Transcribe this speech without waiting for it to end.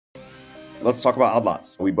Let's talk about Odd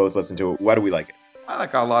Lots. We both listen to it. Why do we like it? I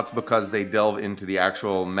like Odd Lots because they delve into the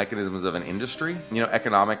actual mechanisms of an industry.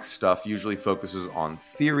 Economic stuff usually focuses on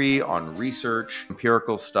theory, on research,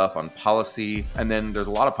 empirical stuff, on policy. And then there's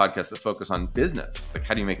a lot of podcasts that focus on business. Like,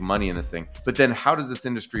 how do you make money in this thing? But then how does this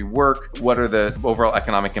industry work? What are the overall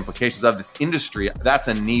economic implications of this industry? That's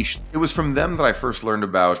a niche. It was from them that I first learned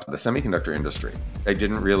about the semiconductor industry. I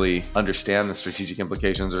didn't really understand the strategic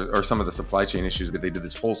implications or some of the supply chain issues. They did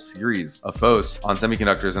this whole series of posts on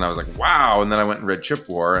semiconductors, and I was like, wow. And then I went and read Chip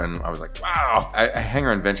War, and I was like, wow. I hang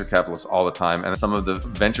around venture capitalists all the time, and some of the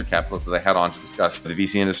venture capitalists that I had on to discuss the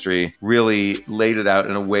VC industry really laid it out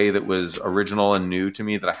in a way that was original and new to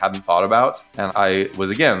me that I hadn't thought about. And I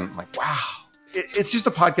was, again, like, wow. It's just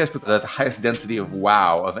a podcast with the highest density of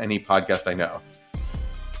wow of any podcast I know.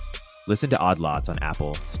 Listen to Odd Lots on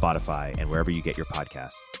Apple, Spotify, and wherever you get your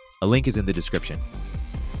podcasts. A link is in the description.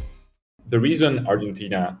 The reason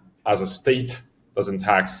Argentina as a state doesn't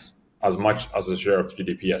tax as much as a share of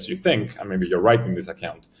GDP as you think, and maybe you're right in this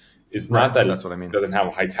account, is not that that's what I mean. It doesn't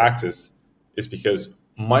have high taxes. It's because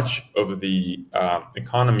much of the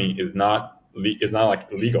economy is not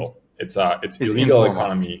like legal. It's illegal informal.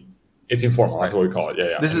 Economy. It's informal. That's what we call it.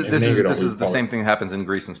 Yeah. This is the same thing that happens in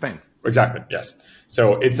Greece and Spain. Exactly. Yes.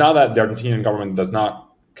 So it's not that the Argentinian government does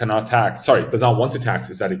not want to tax.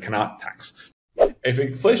 It's that it cannot tax. If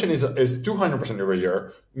inflation is 200% every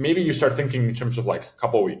year, maybe you start thinking in terms of like a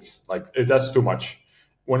couple of weeks. Like, that's too much.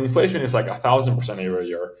 When inflation is like 1,000% every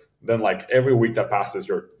year, then like every week that passes,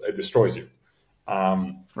 it destroys you.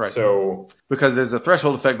 Right. So because there's a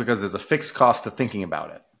threshold effect, because there's a fixed cost to thinking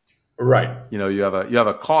about it. Right. You have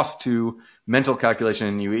a cost to mental calculation,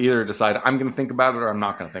 and you either decide I'm going to think about it or I'm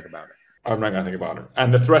not going to think about it. I'm not going to think about it.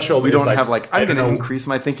 And the threshold we is don't like, have like, I'm going to increase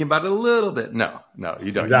my thinking about it a little bit. No,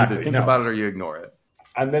 you don't. Exactly. You either think about it or you ignore it.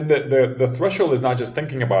 And then the threshold is not just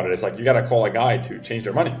thinking about it. It's like, you got to call a guy to change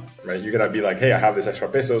their money, right? You got to be like, hey, I have this extra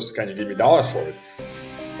pesos. Can you give me dollars for it?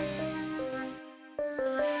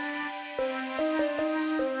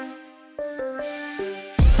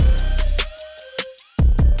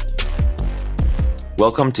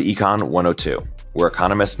 Welcome to Econ 102, where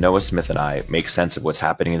economist Noah Smith and I make sense of what's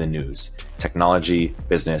happening in the news, technology,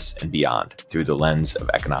 business, and beyond through the lens of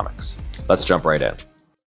economics. Let's jump right in.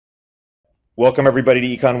 Welcome, everybody, to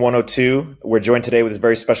Econ 102. We're joined today with a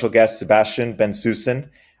very special guest, Sebastian Bensusan.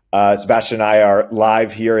 Sebastian and I are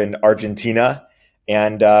live here in Argentina,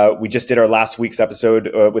 and we just did our last week's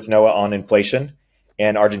episode with Noah on inflation.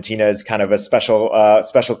 And Argentina is kind of a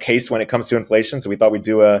special case when it comes to inflation. So we thought we'd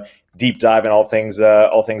do a deep dive in all things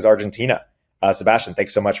Argentina. Sebastian,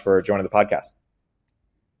 thanks so much for joining the podcast.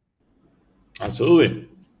 Absolutely.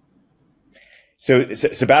 So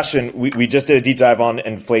Sebastian, we just did a deep dive on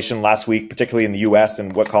inflation last week, particularly in the US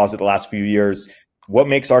and what caused it the last few years. What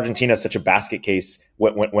makes Argentina such a basket case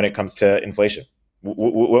when it comes to inflation?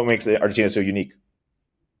 What makes Argentina so unique?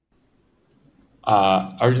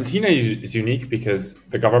 Argentina is unique because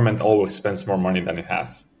the government always spends more money than it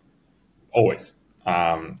has. Always.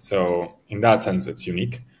 So in that sense, it's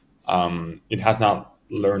unique. It has not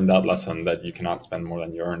learned that lesson that you cannot spend more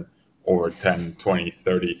than you earn over 10, 20,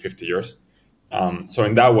 30, 50 years. So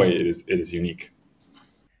in that way, it is unique.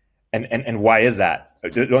 And why is that?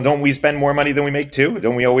 Don't we spend more money than we make too?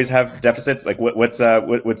 Don't we always have deficits? Like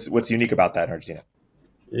what's unique about that in Argentina?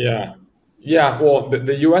 Yeah. Well,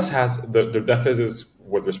 the U.S. has the deficits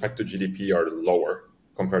with respect to GDP are lower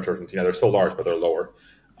compared to Argentina. They're still large, but they're lower.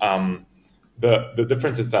 The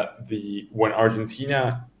difference is that when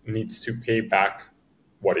Argentina needs to pay back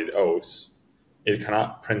what it owes, it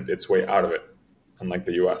cannot print its way out of it. Unlike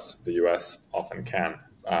the U.S. often can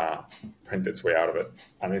print its way out of it,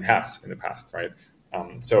 and it has in the past, right?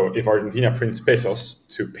 So if Argentina prints pesos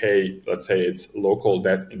to pay, let's say, its local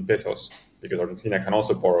debt in pesos, because Argentina can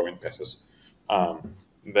also borrow in pesos,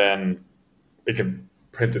 then it can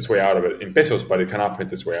print its way out of it in pesos, but it cannot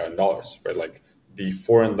print its way out in dollars, right? Like the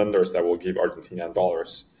foreign lenders that will give Argentina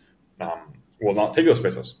dollars will not take those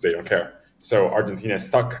pesos. They don't care. So Argentina is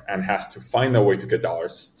stuck and has to find a way to get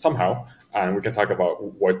dollars somehow. And we can talk about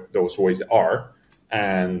what those ways are.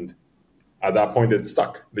 And at that point, it's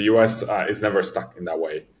stuck. The U.S. Is never stuck in that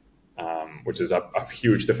way, which is a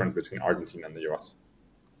huge difference between Argentina and the U.S.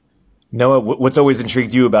 Noah, what's always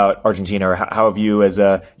intrigued you about Argentina, or how have you, as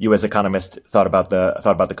a U.S. economist, thought about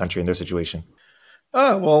the country and their situation?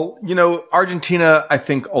 Well, Argentina, I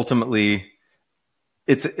think ultimately,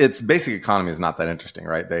 its basic economy is not that interesting,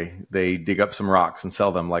 right? They dig up some rocks and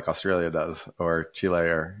sell them like Australia does, or Chile,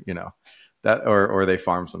 or that, or they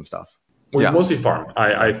farm some stuff. We mostly farm.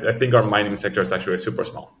 I think our mining sector is actually super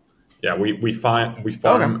small. Yeah, we farm,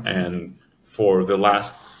 okay. And for the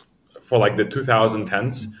last for like the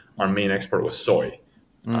 2010s, our main export was soy.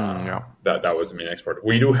 That was the main export.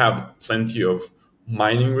 We do have plenty of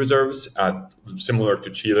mining reserves, similar to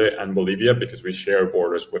Chile and Bolivia, because we share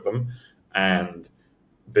borders with them, and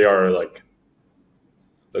they are like,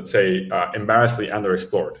 let's say, embarrassingly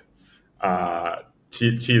underexplored.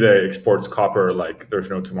 Chile exports copper like there's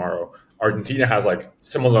no tomorrow. Argentina has like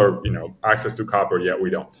similar, access to copper, yet we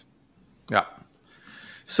don't. Yeah.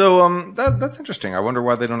 So that's interesting. I wonder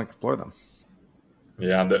why they don't explore them.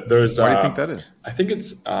 Yeah, there's. Why do you think that is? I think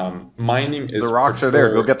it's mining is. The rocks are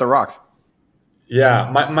there. Go get the rocks. Yeah,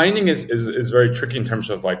 mining is very tricky in terms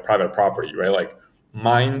of like private property, right? Like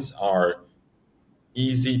mines are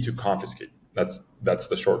easy to confiscate. That's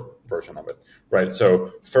the short version of it, right?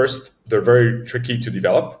 So first, they're very tricky to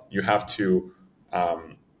develop. You have to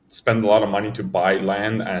spend a lot of money to buy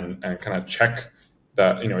land and kind of check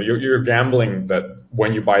that, you're gambling that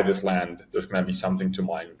when you buy this land, there's going to be something to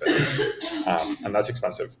mine there. And that's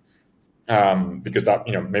expensive because that,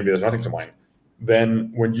 maybe there's nothing to mine.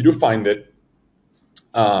 Then when you do find it,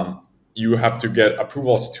 you have to get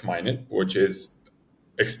approvals to mine it, which is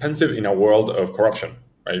expensive in a world of corruption,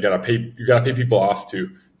 right? You gotta pay people off to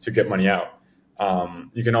get money out.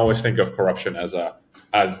 You can always think of corruption as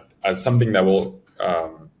something that will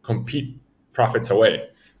compete profits away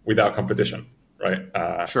without competition, right?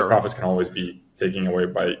 Sure. The profits can always be taken away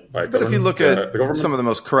by government. But if you look at some of the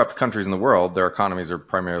most corrupt countries in the world, their economies are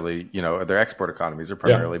primarily, their export economies are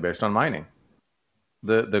primarily based on mining.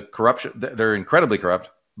 The corruption, they're incredibly corrupt,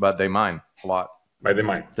 but they mine a lot. Right, they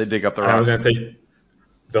mine. They dig up the rocks. I was going to say,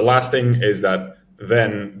 the last thing is that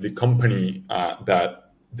then the company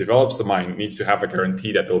that develops the mine needs to have a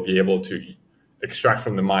guarantee that they'll be able to extract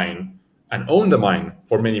from the mine and own the mine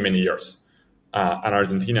for many, many years. And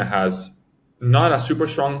Argentina has not a super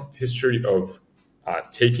strong history of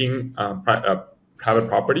taking private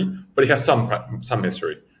property, but it has some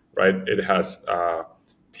history, right? It has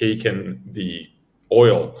taken the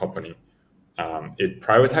oil company. It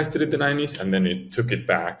privatized it in the 90s, and then it took it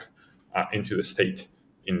back into the state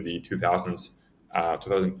in the 2000s.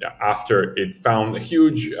 After it found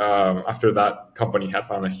after that company had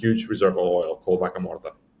found a huge reserve of oil called Vaca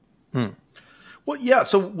Muerta. Well, yeah.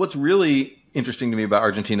 So what's really interesting to me about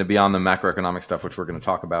Argentina, beyond the macroeconomic stuff, which we're going to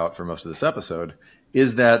talk about for most of this episode,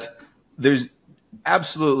 is that there's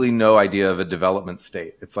absolutely no idea of a development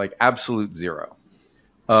state. It's like absolute zero.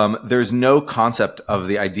 There's no concept of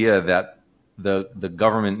the idea that the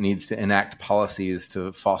government needs to enact policies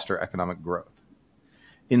to foster economic growth.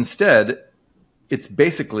 Instead, it's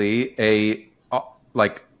basically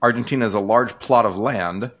Argentina is a large plot of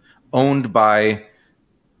land owned by,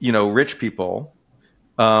 rich people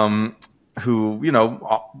who,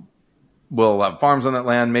 will have farms on that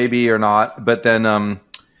land, maybe or not. But then,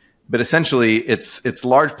 but essentially, it's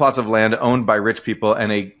large plots of land owned by rich people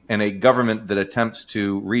and a government that attempts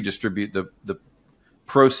to redistribute the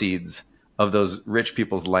proceeds of those rich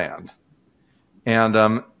people's land.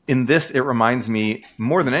 And in this, it reminds me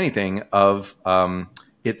more than anything of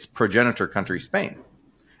its progenitor country, Spain.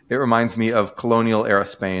 It reminds me of colonial era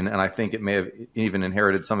Spain, and I think it may have even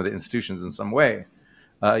inherited some of the institutions in some way,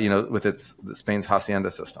 with Spain's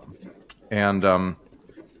hacienda system, and or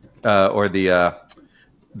the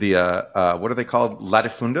what are they called?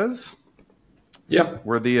 Latifundas. Yeah,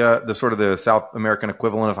 were the sort of the South American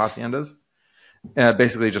equivalent of haciendas.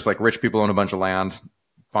 Basically, just like rich people own a bunch of land,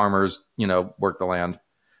 farmers, work the land,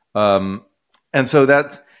 and so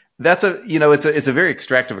that's it's a very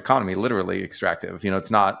extractive economy, literally extractive.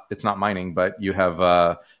 It's not mining, but you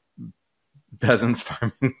have peasants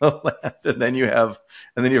farming the land, and then you have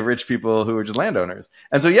rich people who are just landowners.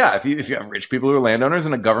 And so, yeah, if you have rich people who are landowners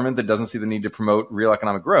and a government that doesn't see the need to promote real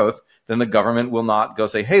economic growth, then the government will not go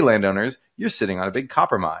say, "Hey, landowners, you're sitting on a big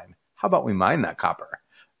copper mine. How about we mine that copper?"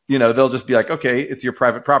 They'll just be like, "Okay, it's your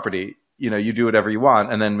private property. You do whatever you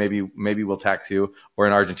want, and then maybe we'll tax you, or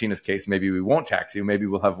in Argentina's case, maybe we won't tax you. Maybe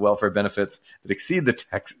we'll have welfare benefits that exceed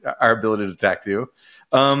our ability to tax you."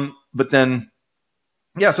 But then,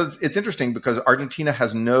 yeah, so it's interesting because Argentina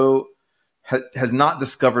has not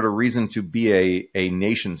discovered a reason to be a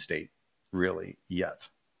nation state really yet.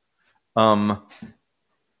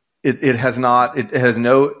 It has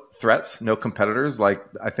no threats, no competitors. Like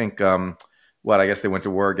I think. I guess they went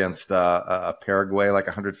to war against Paraguay like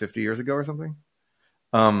 150 years ago or something.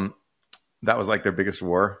 That was like their biggest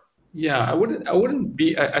war. Yeah, I wouldn't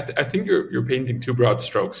be. I think you're painting two broad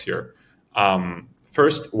strokes here.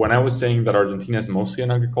 First, when I was saying that Argentina is mostly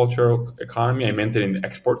an agricultural economy, I meant it in the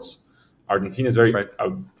exports. Argentina is very Right.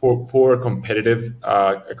 poor competitive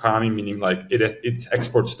economy, meaning like its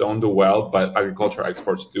exports don't do well, but agriculture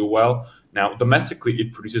exports do well. Now, domestically, it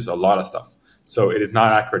produces a lot of stuff. So it is not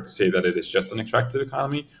accurate to say that it is just an extractive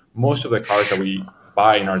economy. Most of the cars that we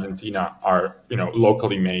buy in Argentina are,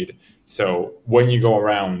 locally made. So when you go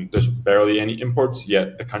around, there's barely any imports,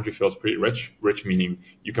 yet the country feels pretty rich. Rich meaning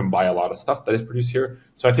you can buy a lot of stuff that is produced here.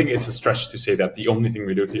 So I think it's a stretch to say that the only thing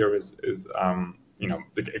we do here is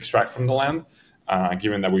extract from the land,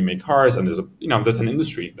 given that we make cars and there's an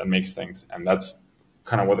industry that makes things, and that's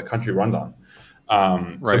kind of what the country runs on.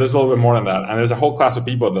 So there's a little bit more than that, and there's a whole class of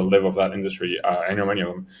people that live off that industry. I know many of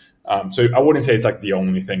them. So I wouldn't say it's like the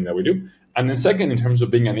only thing that we do. And then second, in terms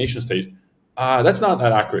of being a nation state, that's not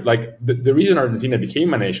that accurate. Like the reason Argentina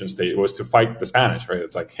became a nation state was to fight the Spanish, right?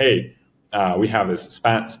 It's like, hey, we have this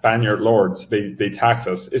Spaniard lords. They tax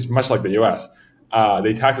us. It's much like the U.S.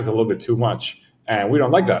 They tax us a little bit too much, and we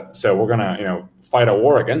don't like that. So we're gonna, fight a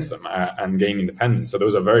war against them and gain independence. So there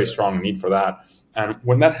was a very strong need for that. And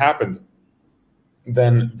when that happened,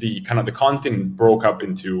 then the continent broke up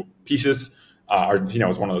into pieces. Argentina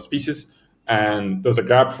was one of those pieces, and there's a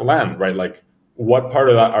gap for land, right? Like, what part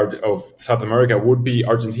of of South America would be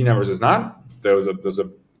Argentina versus not? That was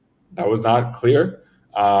not clear.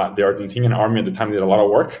 The Argentinian army at the time did a lot of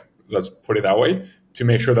work, let's put it that way, to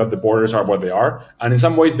make sure that the borders are what they are. And in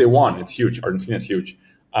some ways they won. It's huge. Argentina is huge.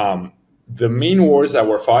 The main wars that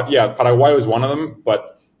were fought, Paraguay was one of them,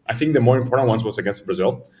 but I think the more important ones was against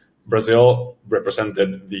Brazil. Brazil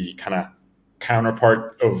represented the kind of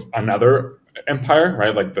counterpart of another empire,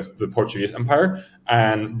 right? Like the Portuguese Empire.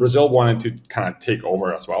 And Brazil wanted to kind of take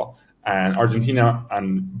over as well. And Argentina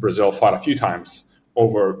and Brazil fought a few times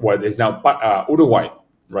over what is now Uruguay,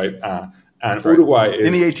 right? And right. Uruguay is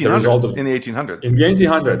in the 1800s. In the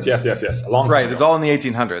 1800s, yes. A long time ago. It's all in the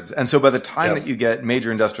 1800s. And so by the time that you get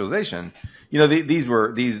major industrialization,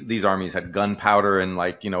 these armies had gunpowder and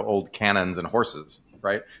old cannons and horses,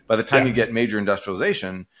 right? By the time you get major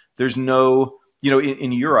industrialization, there's no,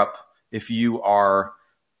 in Europe, if you are,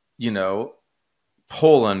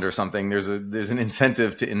 Poland or something, there's an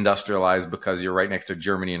incentive to industrialize because you're right next to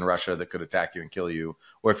Germany and Russia that could attack you and kill you.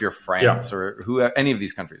 Or if you're France or any of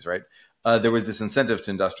these countries, right? There was this incentive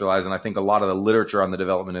to industrialize. And I think a lot of the literature on the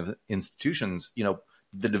development of institutions,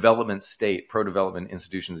 the development state, pro-development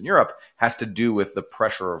institutions in Europe has to do with the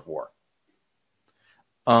pressure of war.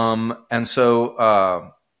 But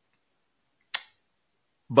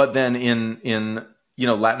then in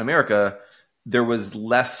Latin America, there was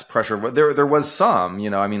less pressure. There was some,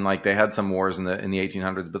 they had some wars in the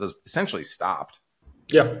 1800s, but those essentially stopped.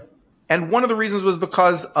 Yeah. And one of the reasons was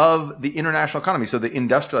because of the international economy. So the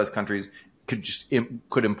industrialized countries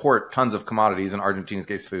could import tons of commodities, in Argentina's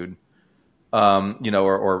case, food,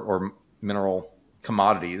 or mineral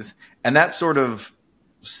commodities, and that sort of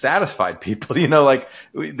satisfied people.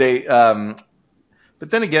 But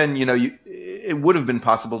then again, it would have been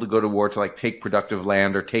possible to go to war to take productive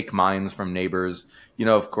land or take mines from neighbors.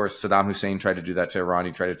 Of course, Saddam Hussein tried to do that to Iran.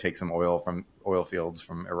 He tried to take some oil fields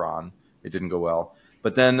from Iran. It didn't go well.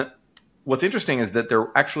 But then what's interesting is that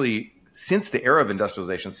there actually, since the era of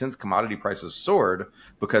industrialization, since commodity prices soared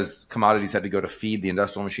because commodities had to go to feed the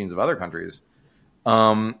industrial machines of other countries,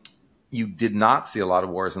 you did not see a lot of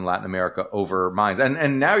wars in Latin America over mines.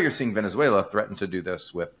 And now you're seeing Venezuela threaten to do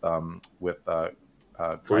this with Guyana.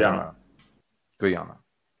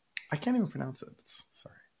 I can't even pronounce it.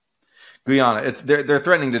 Sorry. Guyana. They're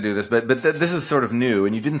threatening to do this, but this is sort of new,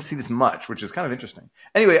 and you didn't see this much, which is kind of interesting.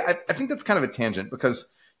 Anyway, I think that's kind of a tangent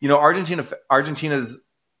because Argentina's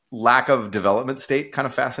lack of development state kind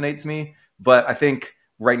of fascinates me. But I think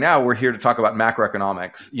right now we're here to talk about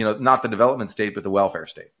macroeconomics. Not the development state, but the welfare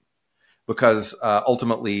state, because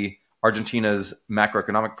ultimately Argentina's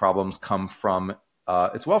macroeconomic problems come from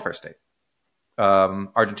its welfare state.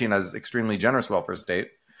 Argentina has extremely generous welfare state,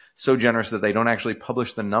 so generous that they don't actually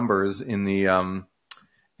publish the numbers in the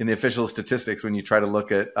official statistics when you try to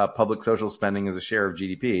look at public social spending as a share of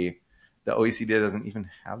GDP. The OECD doesn't even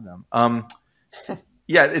have them.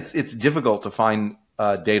 It's difficult to find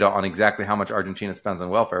data on exactly how much Argentina spends on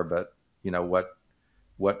welfare, but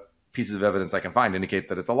what pieces of evidence I can find indicate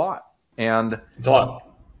that it's a lot, and it's a lot.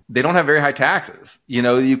 They don't have very high taxes.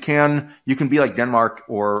 You can be like Denmark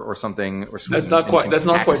or something or Sweden. That's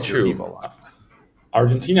not quite true.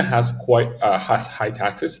 Argentina has has high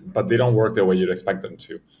taxes, but they don't work the way you'd expect them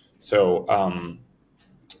to. So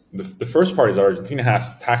the first part is Argentina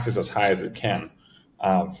has taxes as high as it can.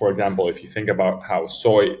 For example, if you think about how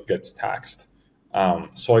soy gets taxed in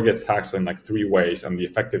 3 ways, and the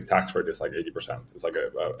effective tax rate is 80%. It's an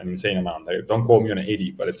insane amount. Don't quote me on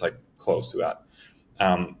 80, but it's close to that.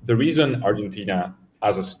 The reason Argentina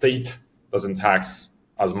as a state doesn't tax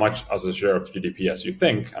as much as a share of GDP as you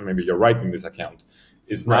think, and maybe you're right in this account,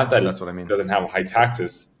 is not that that's what I mean. It doesn't have high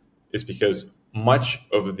taxes. It's because much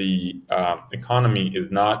of the economy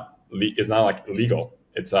is not like legal.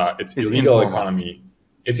 It's illegal informal. Economy.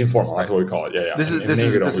 It's informal. That's what we call it. Yeah. This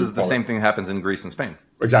is the same thing that happens in Greece and Spain.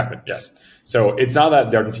 Exactly. Yes. So it's not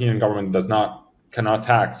that the Argentinian government does not want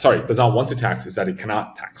to tax. Is that it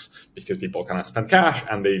cannot tax because people cannot spend cash,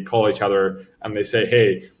 and they call each other and they say,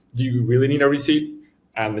 "Hey, do you really need a receipt?"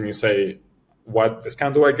 And then you say, "What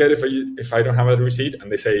discount do I get if I don't have a receipt?"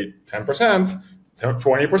 And they say 10%,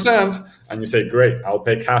 20%, and you say, "Great, I'll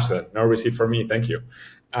pay cash then. No receipt for me, thank you."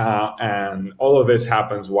 And all of this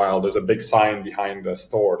happens while there's a big sign behind the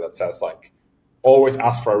store that says like, "Always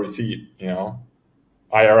ask for a receipt,"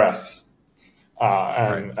 IRS.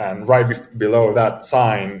 And right below that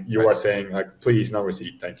sign, you are saying like, "Please, no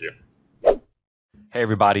receipt, thank you." Hey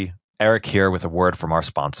everybody, Eric here with a word from our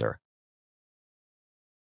sponsor.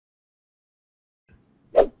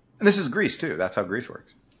 And this is Greece too. That's how Greece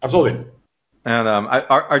works. Absolutely. And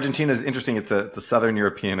Argentina is interesting. It's a Southern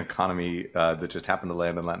European economy that just happened to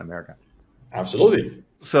land in Latin America. Absolutely.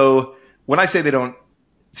 So when I say they don't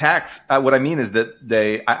tax, what I mean is that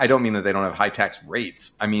I don't mean that they don't have high tax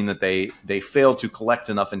rates. I mean that they fail to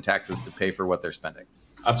collect enough in taxes to pay for what they're spending.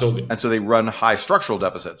 Absolutely. And so they run high structural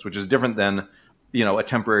deficits, which is different than, a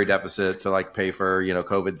temporary deficit to like pay for,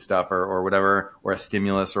 COVID stuff or whatever, or a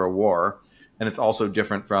stimulus or a war. And it's also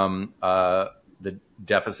different from the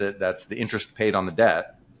deficit that's the interest paid on the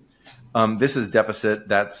debt. This is deficit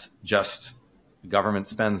that's just government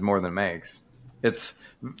spends more than it makes. It's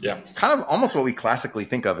kind of almost what we classically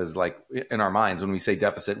think of as like in our minds when we say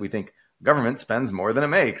deficit, we think government spends more than it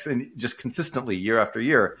makes, and just consistently year after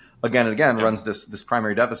year, again and again, runs this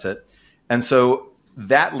primary deficit. And so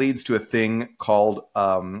that leads to a thing called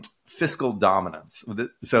fiscal dominance.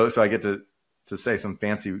 So I get to say some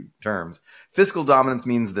fancy terms. Fiscal dominance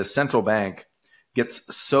means the central bank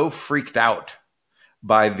gets so freaked out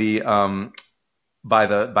by these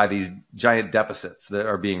giant deficits that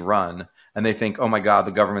are being run, and they think, "Oh my God,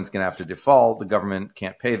 the government's going to have to default. The government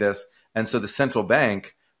can't pay this," and so the central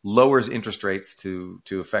bank lowers interest rates to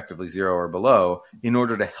effectively zero or below in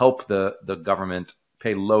order to help the government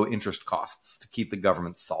pay low interest costs to keep the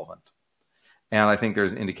government solvent. And I think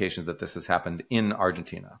there's indications that this has happened in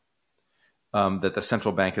Argentina, that the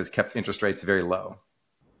central bank has kept interest rates very low.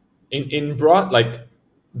 In broad, like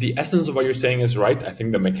the essence of what you're saying is right. I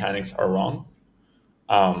think the mechanics are wrong.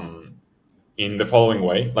 In the following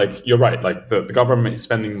way, like you're right, like the government is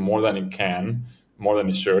spending more than it can, more than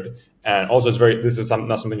it should, and also this is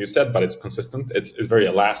not something you said, but it's consistent. It's very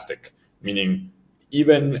elastic, meaning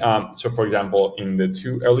even so. For example, in the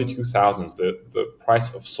early 2000s, the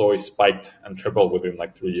price of soy spiked and tripled within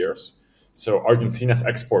like 3 years. So Argentina's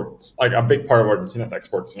exports, like a big part of Argentina's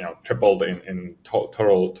exports, tripled in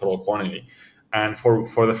total quantity. And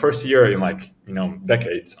for the first year in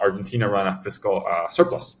decades, Argentina ran a fiscal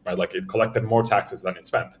surplus, right? Like it collected more taxes than it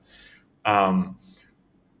spent.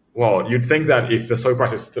 Well, you'd think that if the soy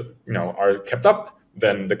prices are kept up,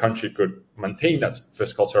 then the country could maintain that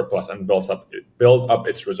fiscal surplus and build up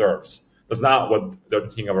its reserves. That's not what the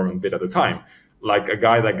Argentine government did at the time. Like a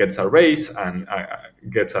guy that gets a raise and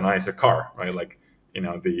gets a nicer car, right? Like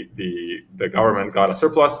the government got a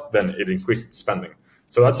surplus, then it increased spending.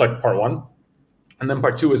 So that's like part one. And then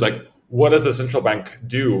part two is like, what does the central bank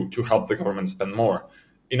do to help the government spend more?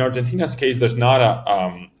 In Argentina's case, there's not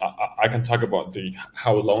I can talk about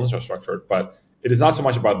how loans are structured, but it is not so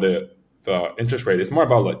much about the interest rate. It's more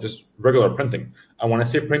about like just regular printing. And when I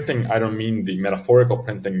say printing, I don't mean the metaphorical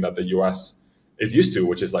printing that the US is used to,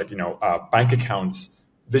 which is like, bank accounts,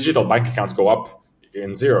 digital bank accounts go up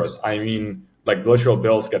in zeros. I mean, like literal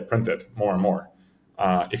bills get printed more and more.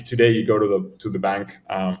 If today you go to the bank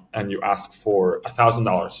and you ask for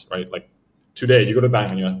 $1,000, right? Like today you go to the bank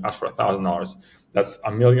and you ask for $1,000. That's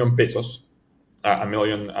 1,000,000 pesos,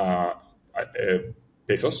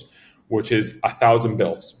 pesos, which is 1,000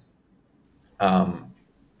 bills.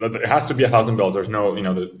 It has to be 1,000 bills. There's no,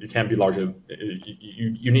 you can't be larger.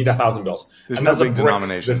 You need 1,000 bills. There's no big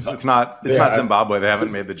denomination. It's not Zimbabwe. They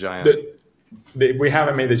haven't made the giant. We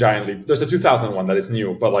haven't made the giant leap. There's a 2,000 one that is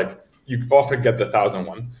new, but like you often get the 1,000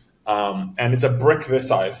 one, and it's a brick this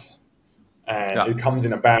size, and it comes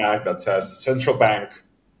in a bag that says central bank.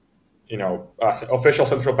 Official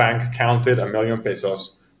central bank counted 1,000,000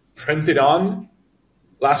 pesos, printed on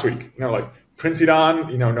last week. Printed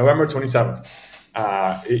on November 27th.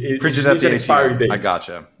 Printed at the expiry date. I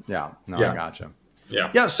gotcha. Yeah. I gotcha.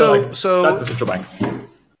 Yeah. So that's the central bank.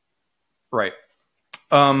 Right.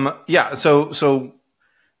 So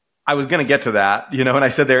I was going to get to that, and I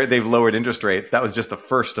said they've lowered interest rates. That was just the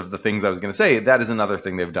first of the things I was going to say. That is another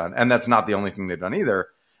thing they've done. And that's not the only thing they've done either.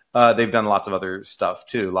 They've done lots of other stuff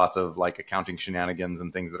too, lots of like accounting shenanigans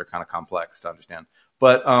and things that are kind of complex to understand.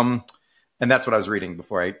 But and that's what I was reading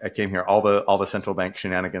before I came here, all the central bank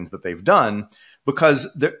shenanigans that they've done.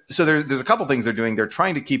 Because there's a couple things they're doing. They're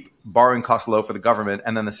trying to keep borrowing costs low for the government,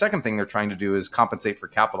 and then the second thing they're trying to do is compensate for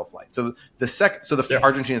capital flight. So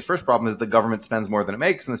Argentina's first problem is the government spends more than it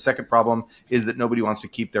makes, and the second problem is that nobody wants to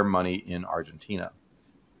keep their money in Argentina.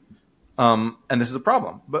 And this is a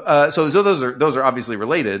problem. But so those are obviously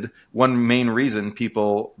related. One main reason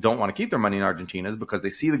people don't want to keep their money in Argentina is because they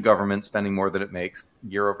see the government spending more than it makes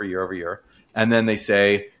year over year over year, and then they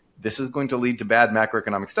say, this is going to lead to bad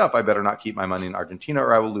macroeconomic stuff. I better not keep my money in Argentina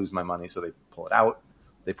or I will lose my money. So they pull it out.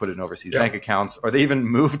 They put it in overseas bank accounts, or they even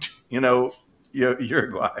moved,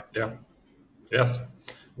 Uruguay. Yeah. Yes.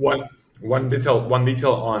 One detail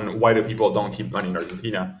on why do people don't keep money in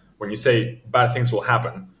Argentina. When you say bad things will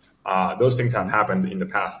happen, those things have happened in the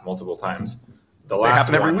past multiple times. The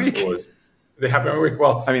last they happen every week. They happen every week.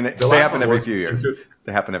 Well, I mean, they happen every few years.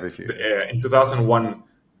 They happen every few years. In 2001,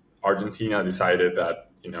 Argentina decided that,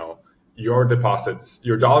 your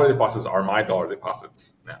dollar deposits are my dollar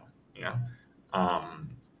deposits now.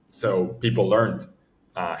 So people learned,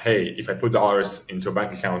 hey, if I put dollars into a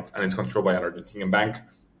bank account and it's controlled by an Argentinian bank,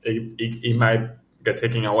 it might get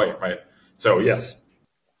taken away, right? So yes.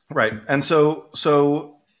 Right. And so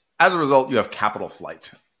as a result, you have capital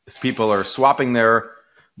flight. People are swapping their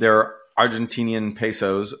Argentinian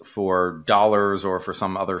pesos for dollars or for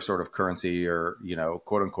some other sort of currency or,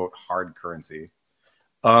 quote unquote, hard currency.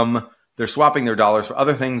 They're swapping their dollars for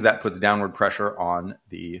other things. That puts downward pressure on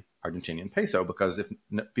the Argentinian peso, because if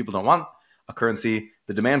people don't want a currency,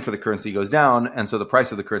 the demand for the currency goes down. And so the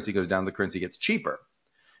price of the currency goes down, the currency gets cheaper.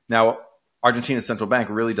 Now, Argentina's central bank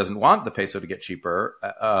really doesn't want the peso to get cheaper,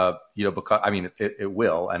 because, it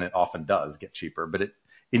will, and it often does get cheaper, but it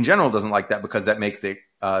in general doesn't like that, because that makes the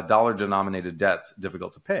dollar denominated debts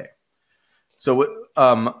difficult to pay. So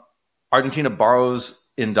Argentina borrows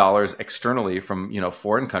in dollars externally from,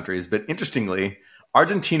 foreign countries. But interestingly,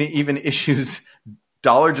 Argentina even issues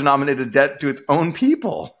dollar denominated debt to its own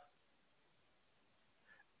people.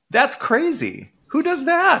 That's crazy. Who does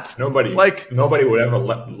that? Nobody. Nobody would ever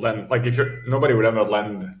lend. Nobody would ever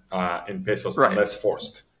lend in pesos, right, unless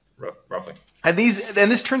forced, roughly. And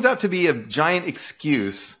this turns out to be a giant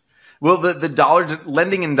excuse. Well, the dollar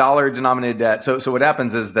lending in dollar denominated debt. So what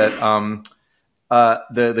happens is that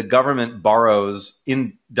the government borrows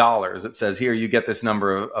in dollars. It says, here, you get this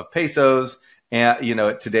number of pesos, and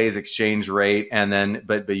at today's exchange rate, and then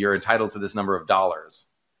but you're entitled to this number of dollars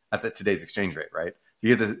at today's exchange rate, right?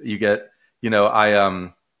 You get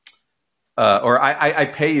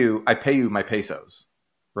I pay you my pesos,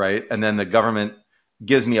 right? And then the government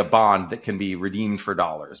gives me a bond that can be redeemed for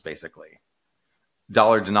dollars, basically,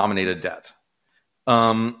 dollar denominated debt.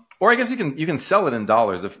 Or I guess you can sell it in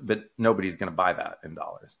dollars, but nobody's going to buy that in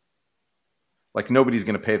dollars. Like, nobody's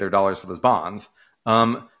going to pay their dollars for those bonds.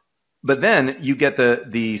 But then you get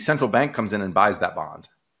the central bank comes in and buys that bond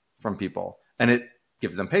from people, and it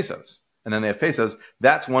gives them pesos. And then they have pesos.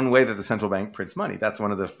 That's one way that the central bank prints money. That's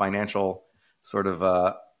one of the financial sort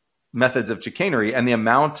of methods of chicanery. And the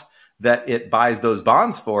amount that it buys those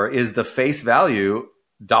bonds for is the face value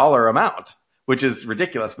dollar amount, which is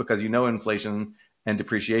ridiculous, because inflation and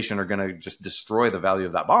depreciation are going to just destroy the value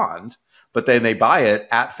of that bond. But then they buy it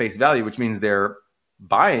at face value, which means they're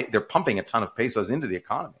pumping a ton of pesos into the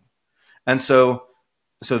economy. And so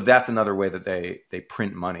that's another way that they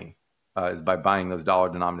print money, is by buying those dollar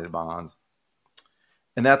denominated bonds.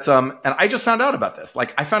 And that's and I just found out about this.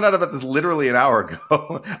 I found out about this literally an hour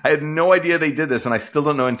ago. I had no idea they did this, and I still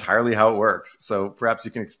don't know entirely how it works. So perhaps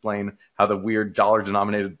you can explain how the weird dollar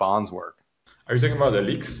denominated bonds work. Are you talking about the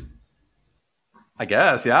leaks? I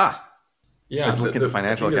guess, yeah. Yeah. Just look at the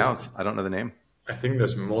financial accounts. I don't know the name. I think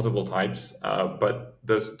there's multiple types, but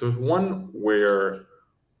there's one where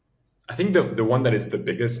I think the one that is the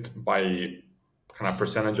biggest by kind of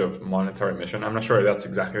percentage of monetary emission. I'm not sure if that's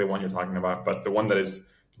exactly the one you're talking about, but the one that is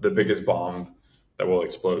the biggest bomb that will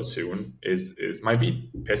explode soon is might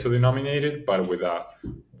be peso denominated, but with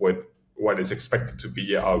what is expected to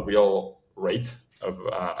be a real rate of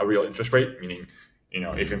a real interest rate, meaning,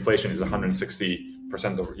 if inflation is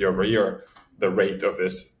 160% year over year, the rate of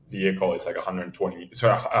this vehicle is like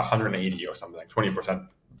 180 or something, like 20%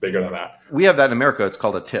 bigger than that. We have that in America. It's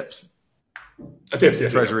called a TIPS. A TIPS,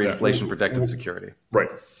 yes. Treasury Inflation Protected Security. Right.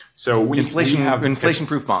 So we have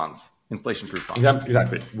inflation-proof bonds. Inflation-proof bonds.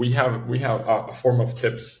 Exactly. We have a form of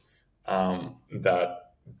TIPS that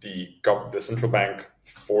the central bank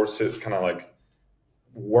forces kind of like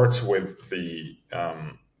works with the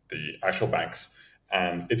actual banks,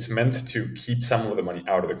 and it's meant to keep some of the money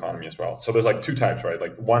out of the economy as well. So there's like two types, right?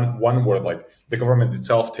 Like one where like the government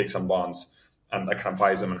itself takes some bonds and like kind of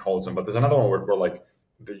buys them and holds them, but there's another one where like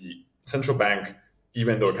the central bank,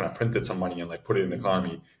 even though it kind of printed some money and like put it in the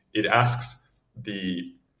economy, it asks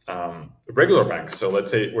the regular banks. So let's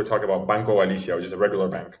say we're talking about Banco Galicia, which is a regular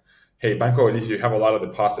bank. Hey, Banco Galicia, you have a lot of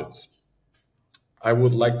deposits. I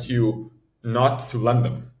would like you not to lend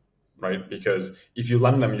them, right? Because if you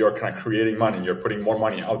lend them, you're kind of creating money. You're putting more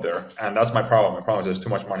money out there. And that's my problem. My problem is there's too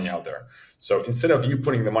much money out there. So instead of you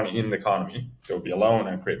putting the money in the economy, there will be a loan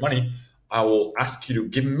and create money, I will ask you to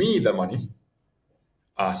give me the money.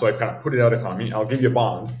 So I kind of put it out of the economy. I'll give you a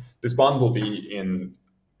bond. This bond will be in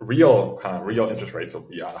real interest rates. It'll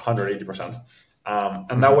be at 180%.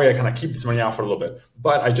 And that way I kind of keep this money out for a little bit.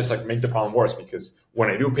 But I just like make the problem worse, because when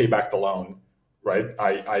I do pay back the loan, right,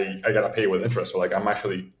 I got to pay with interest. So like I'm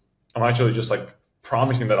actually just like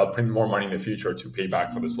promising that I'll print more money in the future to pay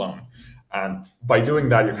back for this loan. And by doing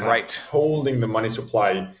that, you're kind of holding the money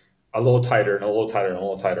supply a little tighter and a little tighter and a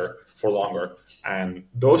little tighter for longer. And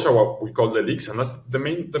those are what we call the leaks. And that's the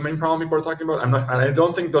main problem people are talking about. And I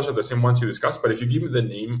don't think those are the same ones you discussed, but if you give me the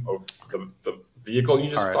name of the vehicle you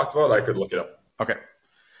just talked about, I could look it up. Okay.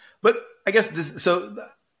 But I guess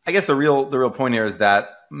the real point here is that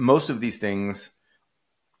most of these things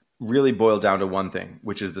really boil down to one thing,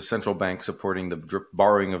 which is the central bank supporting the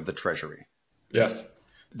borrowing of the treasury. Yes.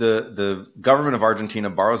 The government of Argentina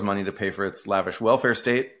borrows money to pay for its lavish welfare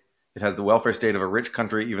state. It has the welfare state of a rich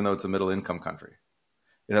country, even though it's a middle income country.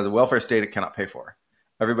 It has a welfare state it cannot pay for.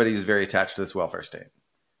 Everybody is very attached to this welfare state.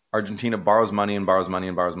 Argentina borrows money and borrows money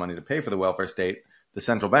and borrows money to pay for the welfare state. The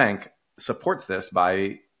central bank supports this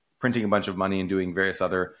by printing a bunch of money and doing various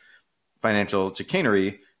other financial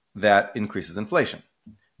chicanery that increases inflation.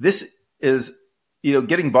 This is,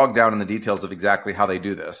 getting bogged down in the details of exactly how they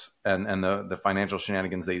do this and the financial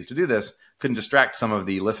shenanigans they use to do this can distract some of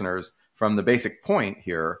the listeners from the basic point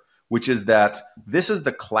here, which is that this is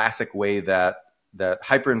the classic way that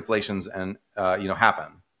hyperinflations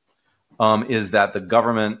happen, is that the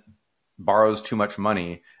government borrows too much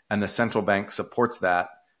money and the central bank supports that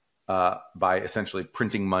by essentially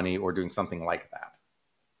printing money or doing something like that.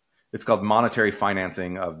 It's called monetary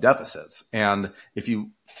financing of deficits. And if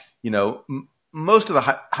most of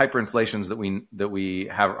the hyperinflations that we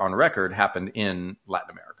have on record happened in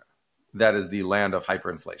Latin America. That is the land of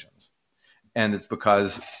hyperinflations. And it's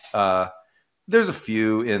because there's a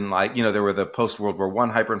few in there were the post-World War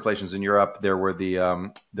I hyperinflations in Europe. There were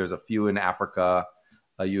there's a few in Africa.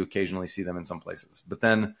 You occasionally see them in some places. But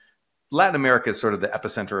then Latin America is sort of the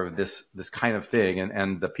epicenter of this kind of thing.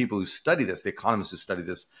 And the people who study this, the economists who study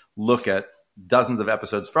this, look at dozens of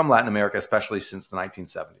episodes from Latin America, especially since the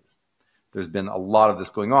 1970s. There's been a lot of this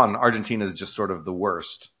going on. Argentina is just sort of the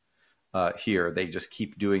worst here. They just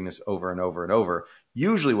keep doing this over and over and over.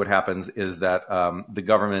 Usually what happens is that the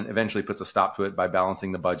government eventually puts a stop to it by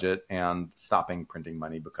balancing the budget and stopping printing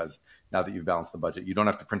money, because now that you've balanced the budget, you don't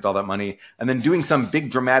have to print all that money, and then doing some big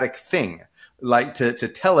dramatic thing like to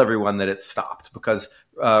tell everyone that it stopped. Because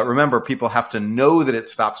remember, people have to know that it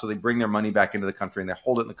stopped, so they bring their money back into the country and they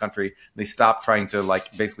hold it in the country. And they stop trying to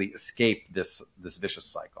basically escape this vicious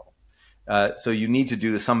cycle. So you need to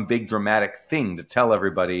do some big dramatic thing to tell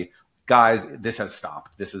everybody, guys, this has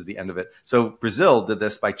stopped. This is the end of it. So Brazil did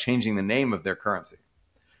this by changing the name of their currency.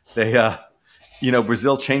 They,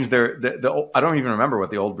 Brazil changed I don't even remember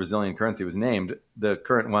what the old Brazilian currency was named. The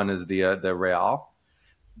current one is the real,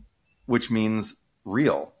 which means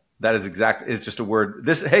real. That is it's just a word.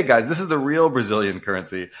 Hey guys, this is the real Brazilian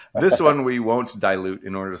currency. This one we won't dilute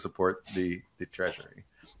in order to support the treasury.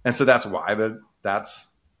 And so that's why that's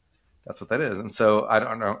what that is. And so I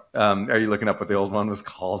don't know. Are you looking up what the old one was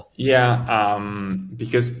called? Yeah,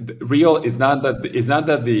 because real is not that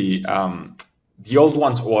the old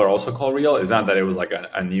ones were also called real. It's not that it was like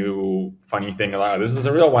a new funny thing. This is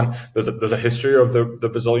a real one. There's a history of the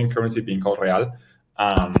Brazilian currency being called real.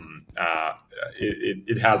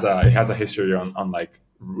 It has a history on like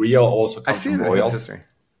real also comes from royal. History.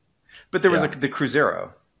 But there was the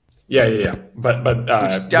Cruzeiro. Yeah. But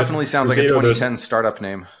which definitely sounds like a 2010 startup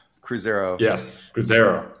name. Cruzeiro. Yes,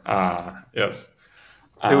 Cruzeiro. Yes.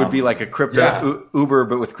 It would be like a crypto Uber,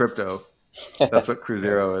 but with crypto. That's what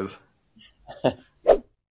Cruzeiro is.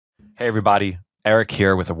 Hey, everybody. Eric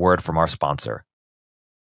here with a word from our sponsor.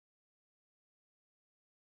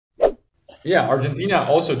 Yeah, Argentina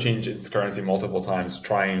also changed its currency multiple times,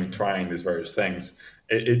 trying these various things.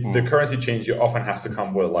 The currency change often has to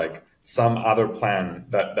come with like some other plan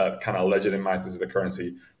that kind of legitimizes the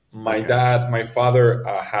currency. My father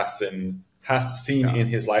has seen in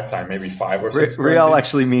his lifetime maybe 5 or 6 Real currencies.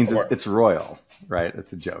 actually means it's royal, right?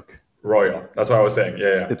 It's a joke. Royal. That's what I was saying.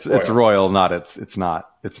 Yeah, It's royal, not it's not.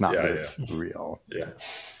 It's real. Yeah,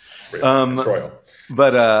 real. It's royal.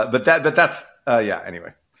 But that's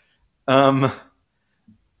anyway. So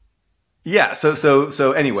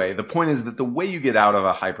anyway, the point is that the way you get out of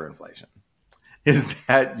a hyperinflation is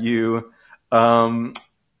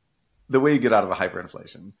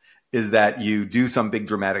that you do some big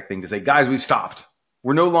dramatic thing to say, guys, we've stopped.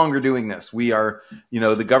 We're no longer doing this. We are,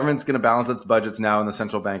 the government's going to balance its budgets now, and the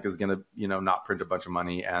central bank is going to, not print a bunch of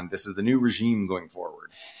money, and this is the new regime going forward,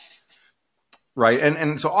 right?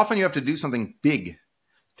 And so often you have to do something big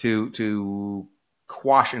to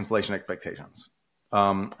quash inflation expectations.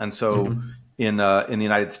 And so in the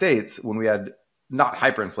United States, when we had not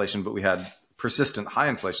hyperinflation, but we had persistent high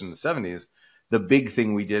inflation in the 70s, the big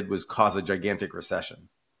thing we did was cause a gigantic recession.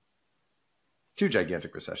 2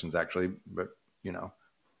 gigantic recessions, actually, but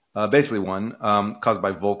basically one caused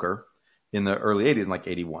by Volcker in the early 80s, like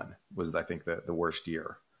 81 was, I think, the worst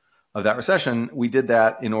year of that recession. We did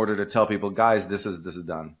that in order to tell people, guys, this is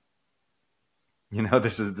done.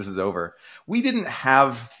 This is over. We didn't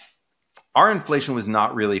have, our inflation was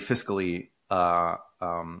not really fiscally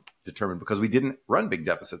determined because we didn't run big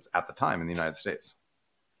deficits at the time in the United States.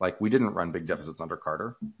 Like, we didn't run big deficits under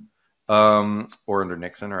Carter or under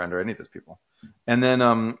Nixon or under any of those people. And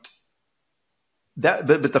then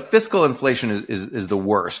but the fiscal inflation is the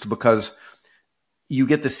worst because you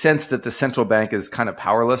get the sense that the central bank is kind of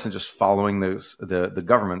powerless and just following the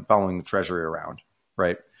government, following the treasury around,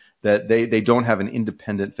 right? That they don't have an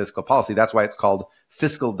independent fiscal policy. That's why it's called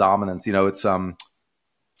fiscal dominance. It's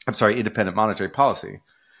independent monetary policy.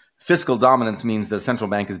 Fiscal dominance means the central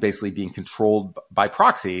bank is basically being controlled by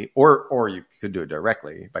proxy, or you could do it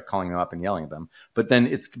directly by calling them up and yelling at them. But then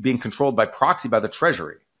it's being controlled by proxy by the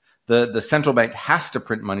treasury. The central bank has to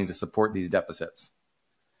print money to support these deficits.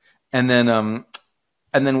 And then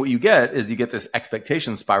what you get is this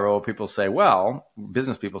expectation spiral.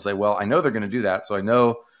 Business people say, well, I know they're going to do that. So I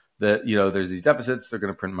know that, there's these deficits. They're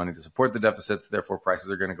going to print money to support the deficits. Therefore,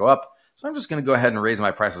 prices are going to go up. So I'm just going to go ahead and raise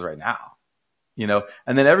my prices right now.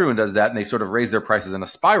 And then everyone does that and they sort of raise their prices in a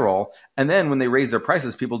spiral. And then when they raise their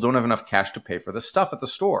prices, people don't have enough cash to pay for the stuff at the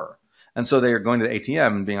store. And so they are going to the ATM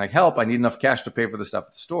and being like, help, I need enough cash to pay for the stuff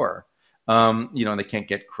at the store. And they can't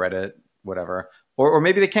get credit, whatever. Or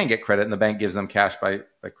maybe they can get credit and the bank gives them cash by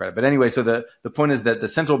credit. But anyway, so the point is that the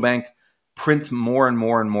central bank prints more and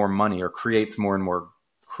more and more money or creates more and more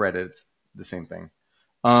credit. It's the same thing.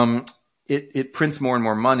 It prints more and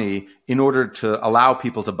more money in order to allow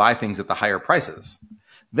people to buy things at the higher prices.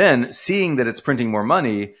 Then, seeing that it's printing more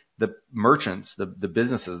money, the merchants, the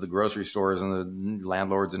businesses, the grocery stores and the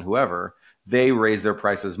landlords and whoever, they raise their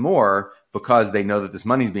prices more because they know that this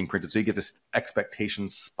money is being printed. So you get this expectation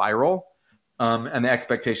spiral. And the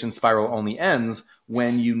expectation spiral only ends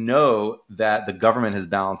when you know that the government has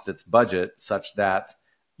balanced its budget such that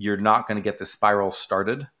you're not going to get this spiral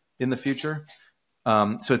started in the future.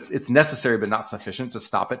 So it's necessary but not sufficient to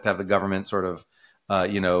stop it, to have the government sort of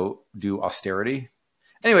do austerity.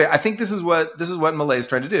 Anyway, I think this is what Milei is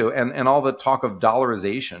trying to do, and all the talk of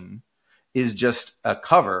dollarization is just a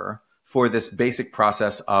cover for this basic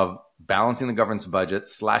process of balancing the government's budget,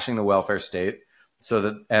 slashing the welfare state, so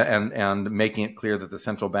that and making it clear that the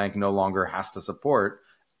central bank no longer has to support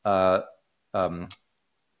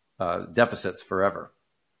deficits forever.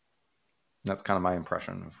 That's kind of my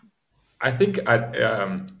impression of. I think at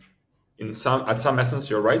some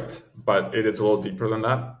essence you're right, but it is a little deeper than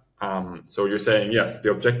that. So you're saying, yes,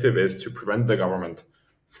 the objective is to prevent the government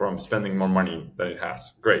from spending more money than it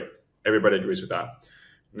has. Great. Everybody agrees with that.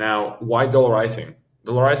 Now, why dollarizing?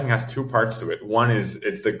 Dollarizing has 2 parts to it. One is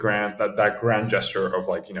it's the that grand gesture of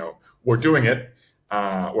like, we're doing it.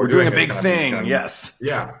 We're doing a big thing. Yes.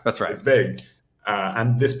 Yeah. That's right. It's big.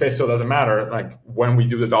 And this peso doesn't matter. Like when we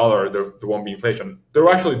do the dollar, there won't be inflation. There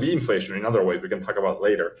will actually be inflation in other ways we can talk about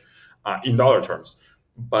later in dollar terms.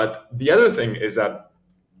 But the other thing is that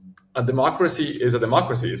a democracy is a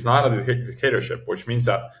democracy. It's not a dictatorship, which means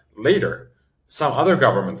that later some other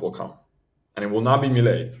government will come and it will not be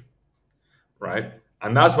Milei, right?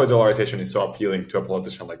 And that's why dollarization is so appealing to a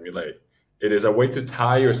politician like Milei. It is a way to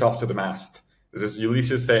tie yourself to the mast. This is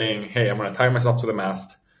Ulysses saying, hey, I'm going to tie myself to the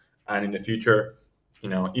mast. And in the future,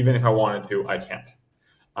 even if I wanted to, I can't.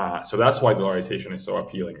 So that's why dollarization is so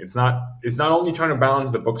appealing. It's not only trying to balance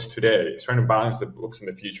the books today, it's trying to balance the books in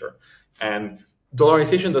the future. And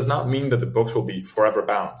dollarization does not mean that the books will be forever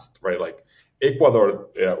balanced, right? Like Ecuador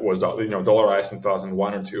was dollarized in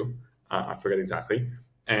 2001 or two, I forget exactly,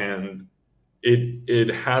 and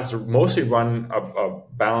it has mostly run a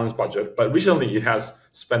balanced budget, but recently it has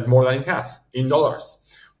spent more than it has in dollars.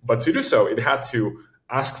 But to do so, it had to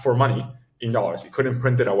ask for money in dollars. It couldn't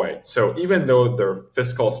print it away. So even though their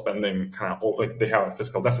fiscal spending like they have a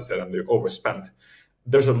fiscal deficit and they overspent,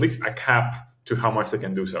 there's at least a cap to how much they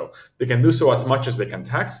can do so. They can do so as much as they can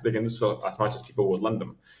tax. They can do so as much as people would lend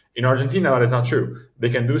them. In Argentina, that is not true. They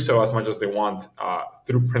can do so as much as they want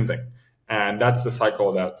through printing. And that's the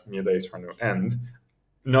cycle that Milei is trying to end,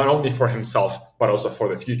 not only for himself, but also for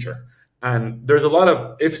the future. And there's a lot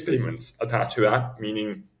of if statements attached to that,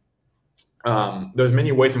 meaning there's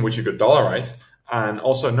many ways in which you could dollarize and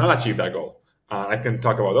also not achieve that goal. I can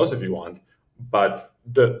talk about those if you want, but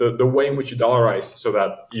the way in which you dollarize so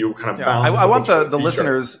that you kind of balance. I want the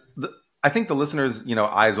listeners. I think the listeners,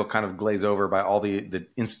 eyes will kind of glaze over by all the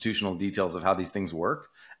institutional details of how these things work.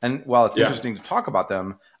 And while it's interesting to talk about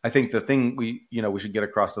them, I think the thing we should get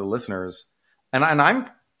across to the listeners, and I'm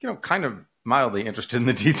kind of mildly interested in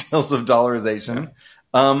the details of dollarization,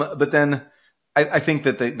 but then I think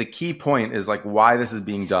that the key point is like why this is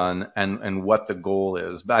being done and what the goal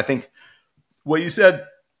is. But I think what you said,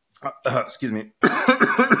 excuse me,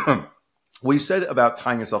 what you said about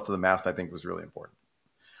tying yourself to the mast, I think was really important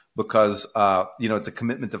because it's a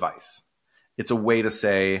commitment device. It's a way to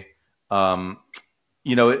say,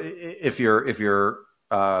 if your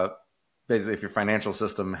financial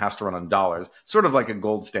system has to run on dollars, sort of like a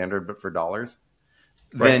gold standard, but for dollars,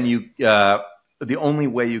 then the only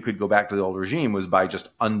way you could go back to the old regime was by just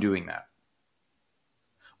undoing that,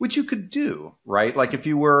 which you could do, right? Like if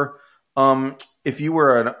you were an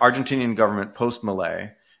Argentinian government post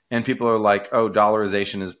Milei and people are like, oh,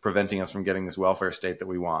 dollarization is preventing us from getting this welfare state that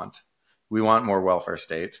we want. We want more welfare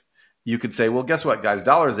state. You could say, well, guess what, guys?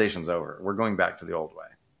 Dollarization's over. We're going back to the old way.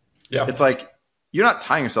 Yeah. It's like you're not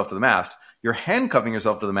tying yourself to the mast. You're handcuffing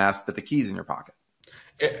yourself to the mast, but the key's in your pocket.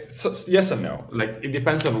 So yes and no. Like it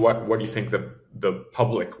depends on what you think the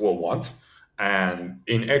public will want. And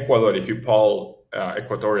in Ecuador, if you poll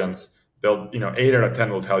Ecuadorians, they'll 8 out of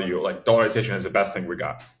 10 will tell you like dollarization is the best thing we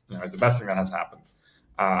got. It's the best thing that has happened.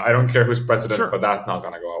 I don't care who's president, sure, but that's not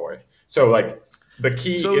going to go away. So like the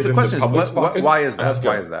key is in the public's pocket. Why is that?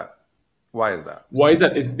 Why is that? Why is that? Why is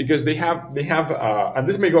that? Is because they have, and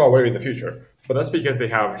this may go away in the future, but that's because they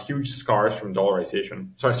have huge scars from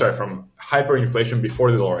dollarization. From hyperinflation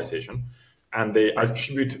before the dollarization, and they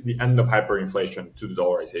attribute the end of hyperinflation to the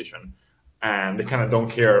dollarization, and they kind of don't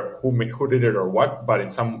care who did it or what. But in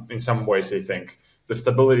some ways, they think the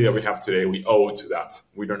stability that we have today, we owe it to that.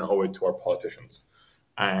 We don't owe it to our politicians,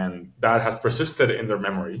 and that has persisted in their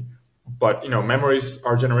memory. But memories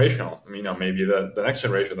are generational. Maybe the next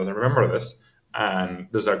generation doesn't remember this, and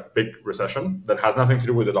there's a big recession that has nothing to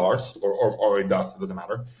do with the dollars, or it does. It doesn't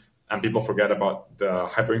matter, and people forget about the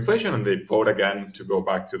hyperinflation, and they vote again to go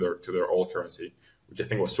back to their old currency, which I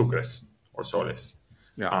think was sucres or soles.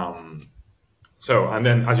 Yeah. And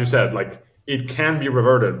then, as you said, like it can be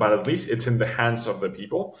reverted, but at least it's in the hands of the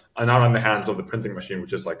people and not in the hands of the printing machine,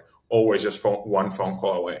 which is like always just one phone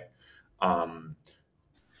call away.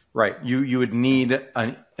 Right. You would need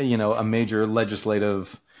a major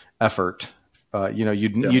legislative effort.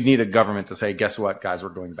 You'd need a government to say, guess what, guys, we're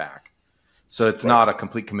going back. So it's not a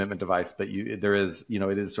complete commitment device, but it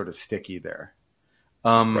is sort of sticky there.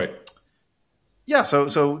 Right. Yeah.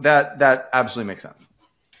 So that absolutely makes sense.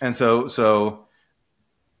 And so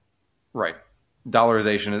right.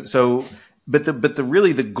 Dollarization. So, but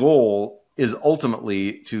the goal is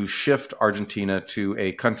ultimately to shift Argentina to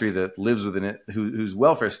a country that lives within it, whose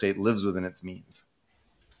welfare state lives within its means.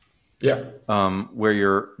 Yeah.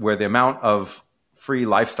 Where the amount of free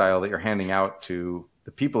lifestyle that you're handing out to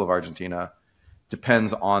the people of Argentina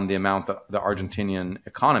depends on the amount that the Argentinian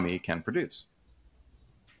economy can produce.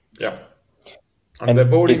 Yeah. And the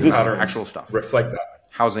voting patterns actual stuff reflect that.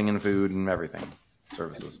 Housing and food and everything.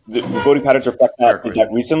 Services. The voting patterns reflect that. Is that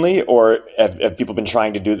recently, or have people been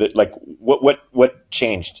trying to do that? Like, what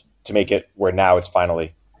changed to make it where now it's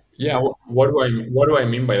finally? Yeah, what do I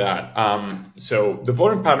mean by that? So the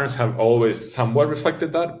voting patterns have always somewhat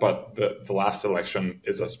reflected that, but the last election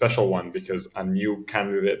is a special one because a new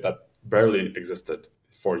candidate that barely existed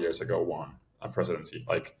 4 years ago won a presidency.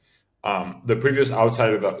 Like the previous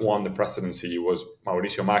outsider that won the presidency was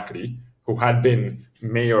Mauricio Macri, who had been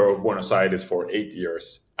mayor of Buenos Aires for 8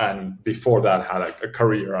 years, and before that had a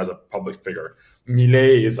career as a public figure.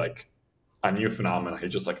 Milei is like a new phenomenon. He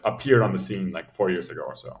just like appeared on the scene like 4 years ago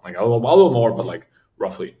or so, like a little more, but like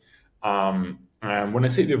roughly. And when I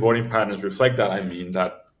say the voting patterns reflect that, I mean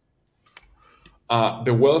that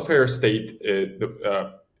the welfare state,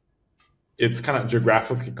 it's kind of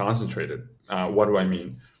geographically concentrated. What do I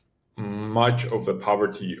mean? Much of the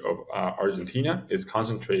poverty of Argentina is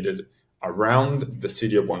concentrated around the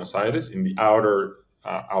city of Buenos Aires, in the outer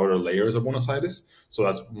layers of Buenos Aires. So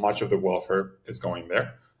that's much of the welfare is going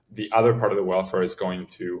there. The other part of the welfare is going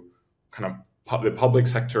to kind of the public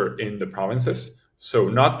sector in the provinces. So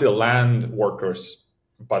not the land workers,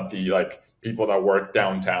 but the like people that work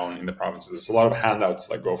downtown in the provinces. There's a lot of handouts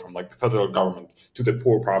that go from like the federal government to the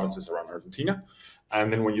poor provinces around Argentina.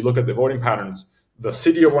 And then when you look at the voting patterns, the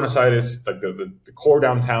city of Buenos Aires, like the core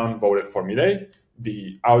downtown, voted for Milei.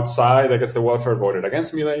 The outside, I guess the welfare, voted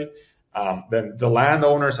against Milei. Then the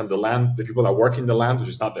landowners and the people that work in the land, which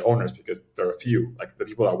is not the owners because there are a few, like the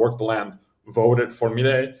people that work the land voted for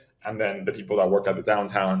Milei, and then the people that work at the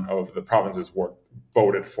downtown of the provinces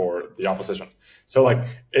voted for the opposition. So like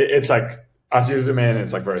it's like as you zoom in,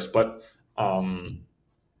 it's like very split, and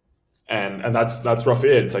that's roughly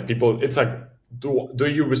it. It's like people. It's like do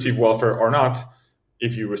you receive welfare or not?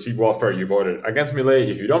 If you receive welfare, you voted against Milei.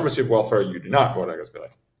 If you don't receive welfare, you do not vote against Milei.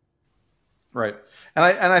 Right, and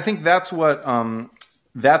I think that's what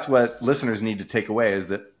listeners need to take away is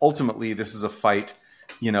that ultimately this is a fight,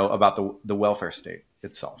 about the welfare state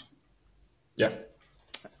itself. Yeah,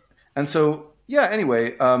 and so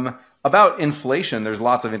anyway, about inflation, there's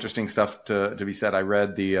lots of interesting stuff to be said. I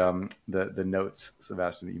read the notes,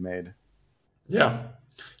 Sebastian, that you made.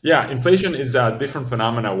 Yeah, inflation is a different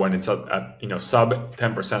phenomena when it's at sub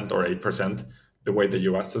 10% or 8%, the way the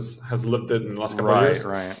US has lived it in the last couple of years.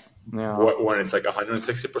 Right. Yeah. When it's like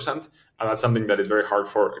 160%, and that's something that is very hard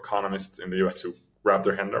for economists in the US to wrap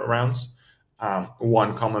their hand around.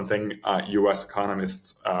 One common thing US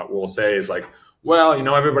economists will say is like, well,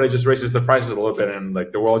 everybody just raises the prices a little bit and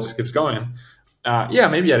like the world just keeps going.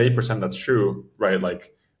 Maybe at 8% that's true, right?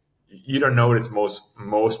 Like you don't notice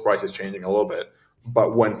most prices changing a little bit.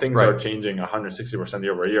 But when things are changing 160%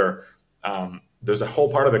 year over year, there's a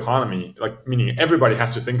whole part of the economy, like meaning everybody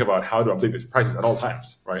has to think about how to update these prices at all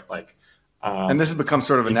times, right? Like, and this has become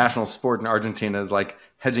sort of a national sport in Argentina, is like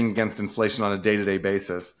hedging against inflation on a day-to-day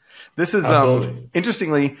basis. This is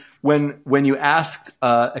interestingly, when you asked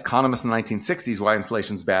economists in the 1960s why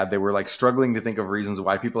inflation's bad, they were like struggling to think of reasons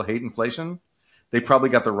why people hate inflation. They probably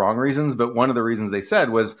got the wrong reasons, but one of the reasons they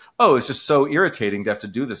said was, "Oh, it's just so irritating to have to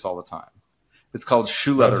do this all the time." It's called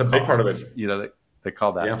shoe leather. That's a big part of it. They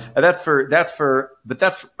call that. Yeah. And but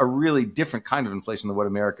that's a really different kind of inflation than what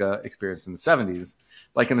America experienced in the 70s.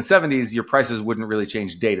 Like in the 70s, your prices wouldn't really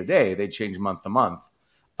change day to day; they'd change month to month,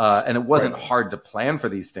 and it wasn't hard to plan for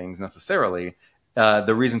these things necessarily.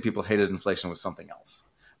 The reason people hated inflation was something else.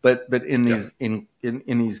 But in these in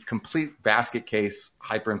these complete basket case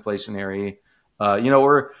hyperinflationary,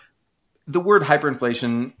 or the word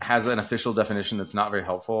hyperinflation has an official definition that's not very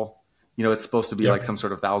helpful. It's supposed to be like some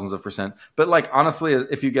sort of thousands of percent. But like, honestly,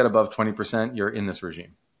 if you get above 20%, you're in this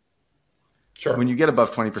regime. Sure. When you get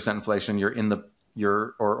above 20% inflation, or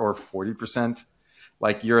 40%,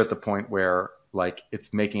 like you're at the point where like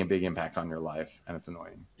it's making a big impact on your life and it's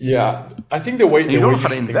annoying. Yeah. I think the way you don't know how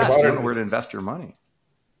to invest, you don't know where to invest your money.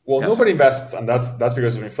 Well, nobody invests, and that's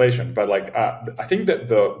because of inflation. But like, I think that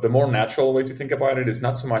the more natural way to think about it is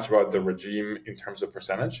not so much about the regime in terms of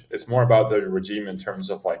percentage. It's more about the regime in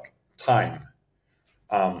terms of like time.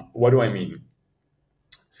 What do I mean?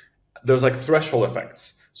 There's like threshold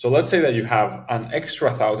effects. So let's say that you have an extra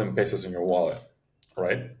 1,000 pesos in your wallet,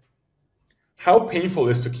 right? How painful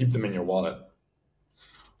is to keep them in your wallet?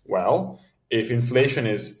 Well, if inflation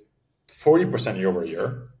is 40% year over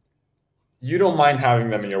year, you don't mind having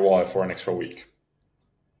them in your wallet for an extra week,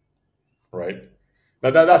 right?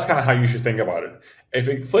 That's kind of how you should think about it. If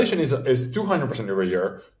inflation is 200% every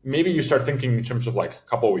year, maybe you start thinking in terms of like a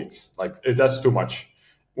couple of weeks. Like that's too much.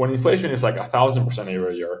 When inflation is like 1,000%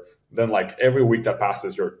 every year, then like every week that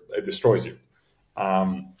passes, it destroys you.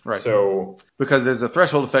 Right. So because there's a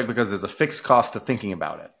threshold effect, because there's a fixed cost to thinking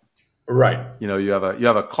about it. Right. You have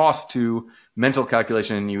a cost to mental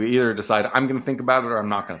calculation, and you either decide I'm going to think about it or I'm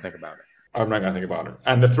not going to think about it. I'm not going to think about it.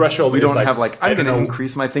 And the threshold we is don't like, have like, I'm going to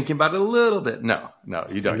increase my thinking about it a little bit. No,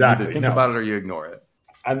 you don't. Exactly. You either think about it or you ignore it.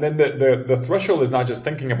 And then the threshold is not just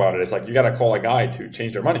thinking about it. It's like you got to call a guy to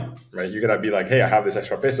change your money, right? You got to be like, hey, I have this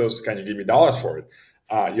extra pesos. Can you give me dollars for it?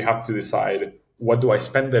 You have to decide, what do I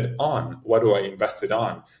spend it on? What do I invest it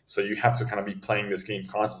on? So you have to kind of be playing this game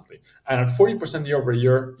constantly. And at 40% year over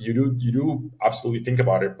year, you do absolutely think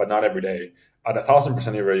about it, but not every day. At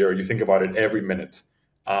 1,000% year over year, you think about it every minute.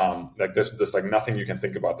 Like there's like nothing you can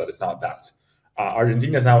think about that is not that.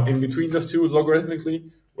 Argentina is now in between those two logarithmically,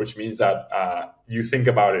 which means that you think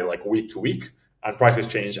about it like week to week, and prices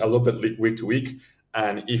change a little bit week to week.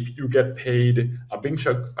 And if you get paid a big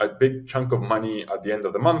chunk of money at the end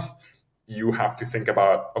of the month, you have to think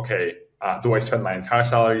about, okay, do I spend my entire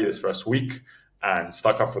salary this first week and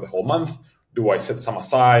stock up for the whole month? Do I set some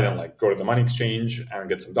aside and like go to the money exchange and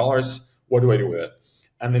get some dollars? What do I do with it?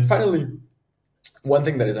 And then finally, one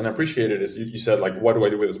thing that is unappreciated is you said like, what do I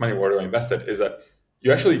do with this money? Where do I invest it? Is that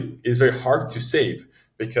it's very hard to save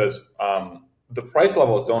because the price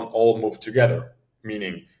levels don't all move together.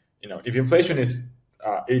 Meaning, if inflation is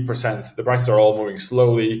 8%, the prices are all moving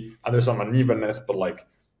slowly and there's some unevenness, but like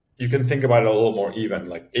you can think about it a little more even,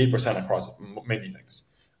 like 8% across many things.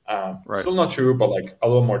 Right. Still not true, but like a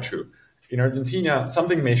little more true. In Argentina,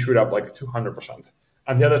 something may shoot up like 200%.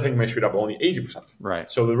 And the other thing may shoot up only 80%.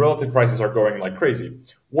 Right. So the relative prices are going like crazy.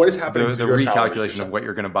 What is happening to the your recalculation of what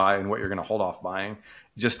you're going to buy and what you're going to hold off buying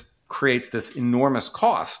just creates this enormous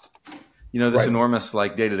cost. This enormous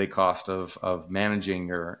like day-to-day cost of managing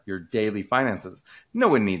your daily finances. No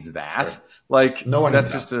one needs that. Right. Like no one.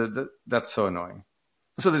 That's just that's so annoying.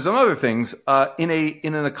 So there's some other things in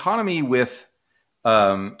an economy with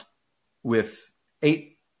 8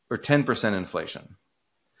 or 10% inflation.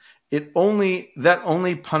 That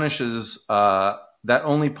only punishes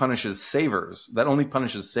savers. That only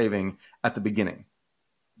punishes saving at the beginning,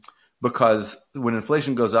 because when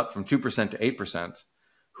inflation goes up from 2% to 8%,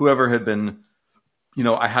 whoever had been,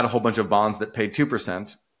 I had a whole bunch of bonds that paid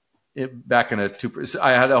 2%. Back in a 2%,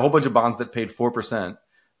 I had a whole bunch of bonds that paid 4%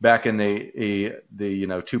 back in the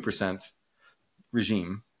 2%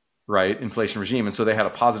 regime, right? Inflation regime, and so they had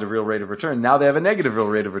a positive real rate of return. Now they have a negative real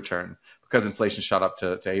rate of return, because inflation shot up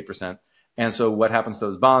to 8%. And so what happens to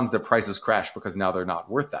those bonds? Their prices crash because now they're not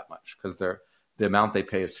worth that much, because the amount they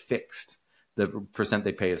pay is fixed. The percent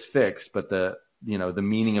they pay is fixed, but the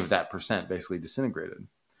meaning of that percent basically disintegrated.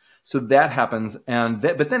 So that happens.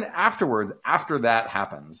 But then afterwards, after that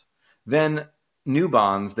happens, then new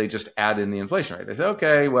bonds, they just add in the inflation rate. They say,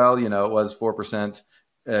 okay, well, it was 4%,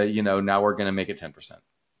 now we're going to make it 10%.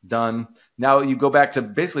 Done. Now you go back to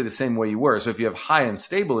basically the same way you were. So if you have high and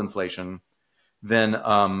stable inflation, then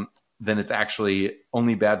it's actually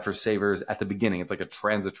only bad for savers at the beginning. It's like a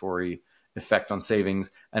transitory effect on savings,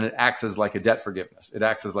 and it acts as like a debt forgiveness. It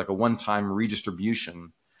acts as like a one-time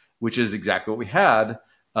redistribution, which is exactly what we had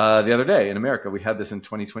the other day in America. We had this in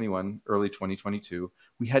 2021, early 2022.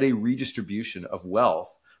 We had a redistribution of wealth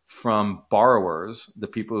from borrowers, the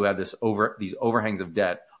people who had these overhangs of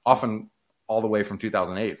debt, often all the way from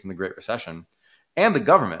 2008, from the Great Recession, and the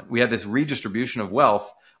government. We had this redistribution of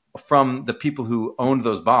wealth from the people who owned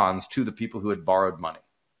those bonds to the people who had borrowed money.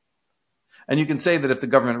 And you can say that if the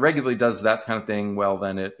government regularly does that kind of thing, well,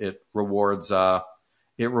 then it rewards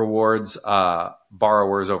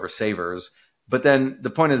borrowers over savers. But then the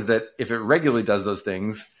point is that if it regularly does those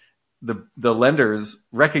things, the lenders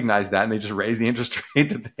recognize that and they just raise the interest rate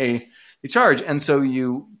that they charge, and so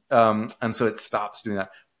it stops doing that.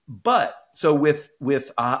 But so with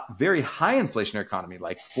a very high inflationary economy,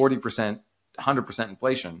 like 40%, 100%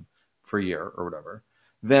 inflation per year or whatever,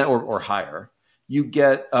 then or higher, you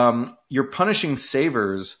get you're punishing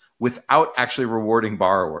savers without actually rewarding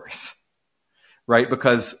borrowers, right?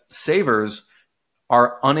 Because savers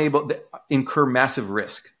are unable to incur massive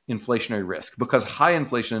risk, inflationary risk, because high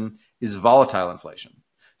inflation is volatile inflation.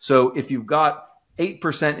 So if you've got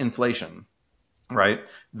 8% inflation, right,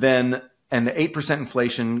 then and the 8%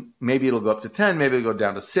 inflation, maybe it'll go up to 10, maybe it'll go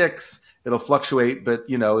down to 6. It'll fluctuate, but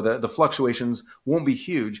the fluctuations won't be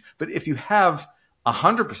huge. But if you have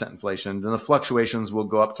 100% inflation, then the fluctuations will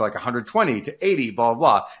go up to like 120 to 80, blah,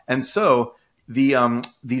 blah, blah. And so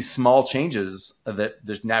these small changes that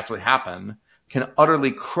just naturally happen can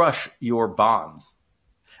utterly crush your bonds.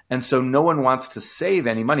 And so no one wants to save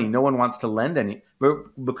any money. No one wants to lend any,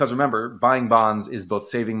 because remember, buying bonds is both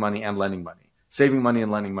saving money and lending money. Saving money and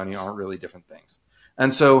lending money aren't really different things.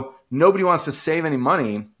 And so nobody wants to save any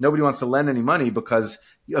money. Nobody wants to lend any money because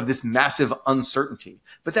of this massive uncertainty.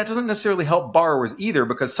 But that doesn't necessarily help borrowers either,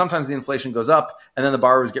 because sometimes the inflation goes up and then the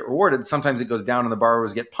borrowers get rewarded. Sometimes it goes down and the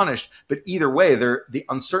borrowers get punished. But either way, the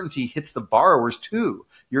uncertainty hits the borrowers too.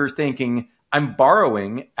 You're thinking, I'm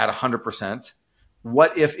borrowing at 100%.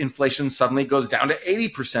 What if inflation suddenly goes down to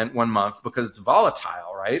 80% one month because it's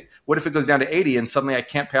volatile, right? What if it goes down to 80 and suddenly I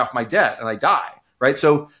can't pay off my debt and I die, right?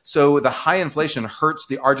 So the high inflation hurts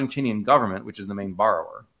the Argentinian government, which is the main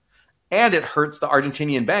borrower, and it hurts the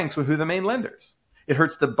Argentinian banks, who are the main lenders. It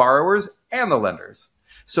hurts the borrowers and the lenders.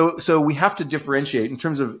 So we have to differentiate in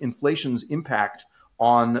terms of inflation's impact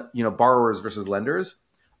on borrowers versus lenders.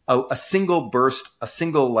 a single burst, a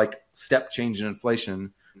single like step change in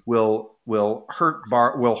inflation will hurt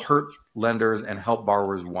lenders and help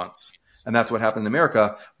borrowers once. And that's what happened in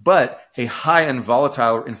America. But a high and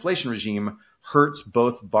volatile inflation regime hurts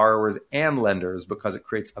both borrowers and lenders because it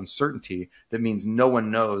creates uncertainty. That means no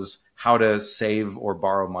one knows how to save or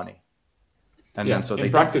borrow money. And then so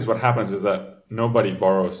in practice, what happens is that nobody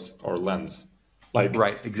borrows or lends. Like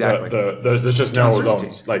right, exactly. There's just no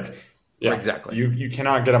loans. Like exactly. You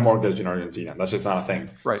cannot get a mortgage in Argentina. That's just not a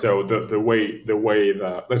thing. Right. So there's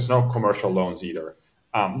no commercial loans either.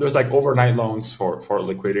 There's like overnight loans for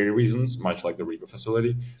liquidity reasons, much like the Rico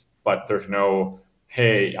facility, but there's no,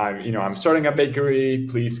 hey, I'm starting a bakery,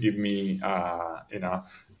 please give me,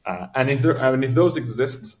 and if those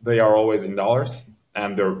exist, they are always in dollars,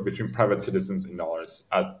 and they're between private citizens in dollars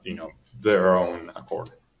at their own accord.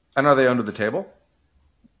 And are they under the table?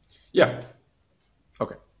 Yeah.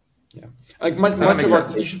 Okay. Yeah. Like much of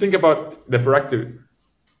our, you should think about the proactive.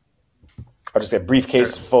 I'll just say a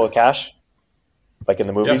briefcase full of cash, like in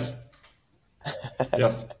the movies.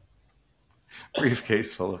 Yes.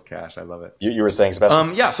 Briefcase full of cash. I love it. You were saying,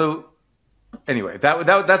 Sebastian? Yeah. So anyway,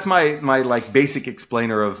 that's my like basic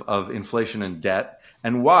explainer of inflation and debt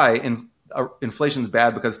and why inflation's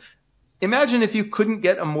bad. Because imagine if you couldn't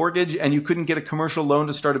get a mortgage and you couldn't get a commercial loan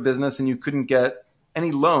to start a business and you couldn't get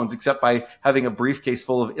any loans except by having a briefcase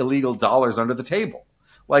full of illegal dollars under the table.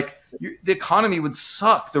 Like the economy would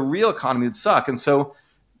suck. The real economy would suck. And so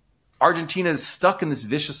Argentina is stuck in this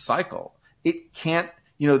vicious cycle. It can't,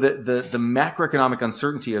 the macroeconomic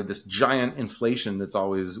uncertainty of this giant inflation that's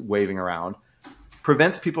always waving around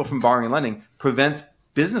prevents people from borrowing and lending, prevents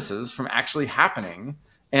businesses from actually happening,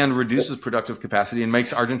 and reduces productive capacity and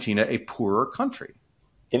makes Argentina a poorer country.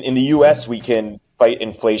 In the U.S., we can fight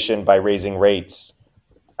inflation by raising rates.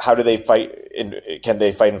 How do they fight? Can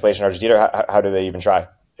they fight inflation in Argentina? How do they even try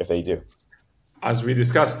if they do? As we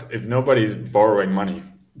discussed, if nobody's borrowing money,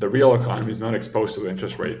 the real economy is not exposed to the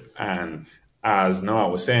interest rate. And as Noah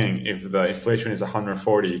was saying, if the inflation is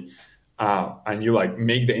 140 and you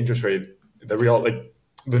make the interest rate,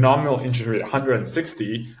 the nominal interest rate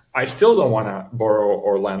 160, I still don't want to borrow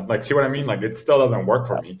or lend. See what I mean? It still doesn't work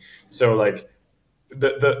for me. So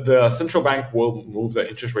the central bank will move the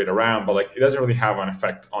interest rate around, but it doesn't really have an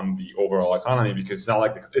effect on the overall economy because it's not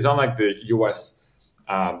like the U.S.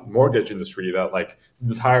 Mortgage industry that the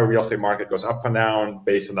entire real estate market goes up and down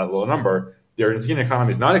based on that low number. The Argentine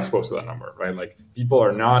economy is not exposed to that number, right? People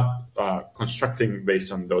are not constructing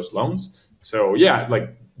based on those loans. So yeah,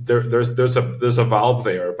 there's a valve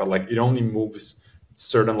there, but it only moves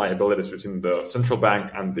certain liabilities between the central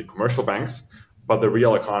bank and the commercial banks. But the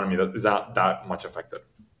real economy is not that much affected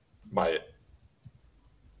by it.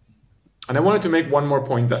 And I wanted to make one more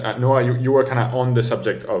point that Noah, you were kind of on the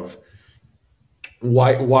subject of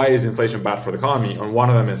why is inflation bad for the economy? And one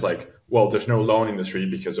of them is there's no loan industry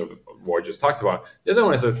because of what we just talked about. The other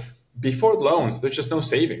one is that before loans, there's just no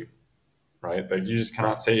saving, right? You just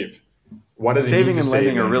cannot save. What does saving and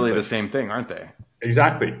lending are really the same thing, aren't they?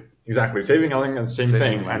 Exactly. Saving and lending are the same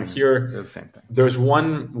thing. And here, the same thing. There's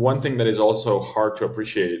one thing that is also hard to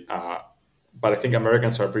appreciate, but I think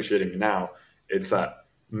Americans are appreciating it now. It's that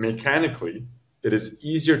mechanically, it is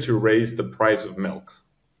easier to raise the price of milk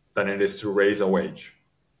than it is to raise a wage,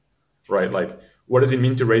 right? What does it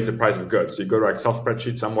mean to raise the price of goods? So you go to Excel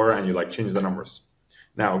spreadsheet somewhere and you change the numbers.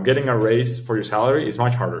 Now, getting a raise for your salary is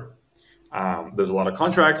much harder. There's a lot of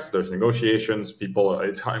contracts, there's negotiations.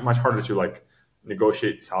 It's much harder to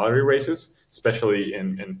negotiate salary raises, especially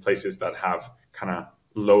in places that have kind of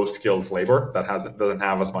low skilled labor that doesn't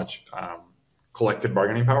have as much collective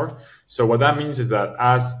bargaining power. So what that means is that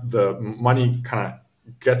as the money kind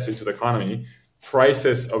of gets into the economy,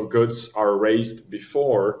 prices of goods are raised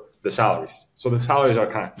before the salaries. So the salaries are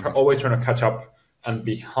kind of always trying to catch up and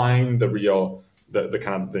behind the real, the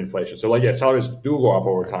kind of the inflation. So salaries do go up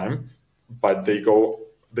over time, but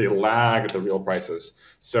they lag the real prices.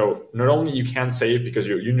 So not only you can't save because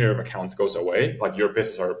your unit of account goes away, your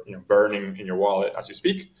pesos are burning in your wallet as you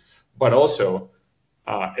speak, but also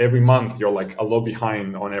every month you're a little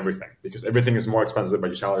behind on everything because everything is more expensive, but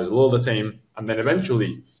your salary is a little the same. And then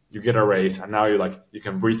eventually you get a raise and now you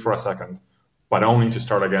can breathe for a second, but only to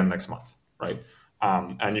start again next month, right?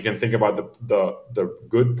 And you can think about the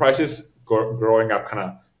good prices growing up kind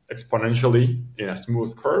of exponentially in a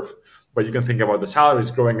smooth curve, but you can think about the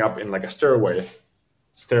salaries growing up in a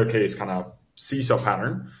staircase kind of seesaw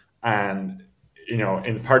pattern. And,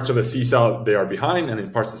 in parts of the seesaw, they are behind, and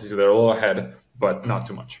in parts of the seesaw, they're a little ahead, but not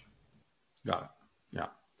too much. Got it. Yeah.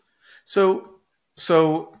 So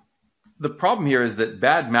the problem here is that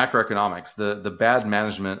bad macroeconomics, the bad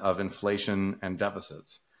management of inflation and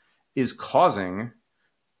deficits, is causing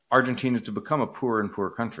Argentina to become a poorer and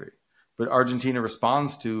poorer country. But Argentina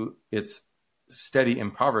responds to its steady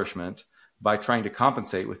impoverishment by trying to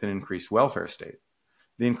compensate with an increased welfare state.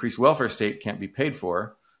 The increased welfare state can't be paid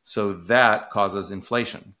for, so that causes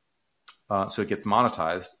inflation. So it gets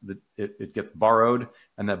monetized, it gets borrowed,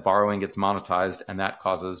 and that borrowing gets monetized, and that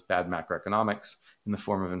causes bad macroeconomics in the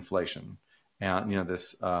form of inflation. And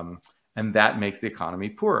and that makes the economy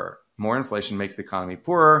poorer. More inflation makes the economy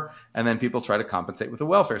poorer, and then people try to compensate with a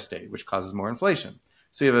welfare state, which causes more inflation.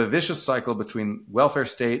 So you have a vicious cycle between welfare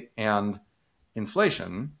state and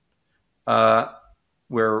inflation,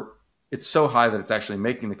 where it's so high that it's actually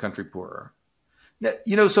making the country poorer.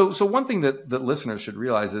 So one thing that listeners should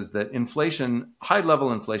realize is that inflation,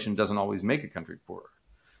 high-level inflation, doesn't always make a country poorer.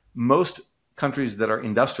 Most countries that are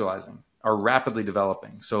industrializing are rapidly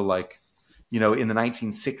developing. So in the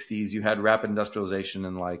 1960s, you had rapid industrialization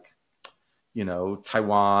in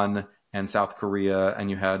Taiwan and South Korea,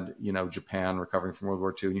 and you had, Japan recovering from World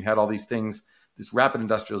War II, and you had all these things, this rapid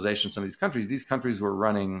industrialization in some of these countries. These countries were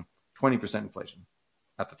running 20% inflation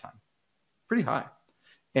at the time, pretty high.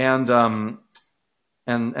 And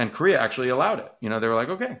Korea actually allowed it. They were like,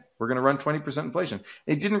 okay, we're going to run 20% inflation.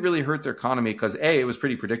 It didn't really hurt their economy because it was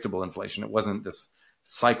pretty predictable inflation. It wasn't this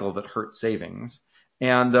cycle that hurt savings.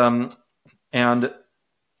 And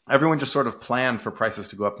everyone just sort of planned for prices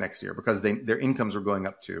to go up next year because their incomes were going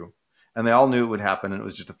up too. And they all knew it would happen. And it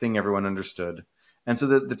was just a thing everyone understood. And so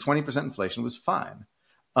the 20% inflation was fine.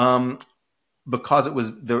 Because it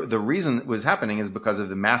was the reason it was happening is because of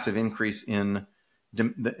the massive increase in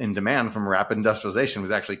demand from rapid industrialization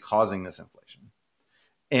was actually causing this inflation.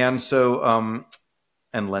 And so,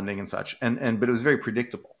 and lending and such, but it was very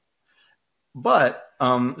predictable. But,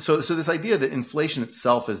 so this idea that inflation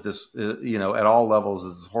itself is this, at all levels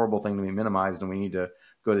is this horrible thing to be minimized and we need to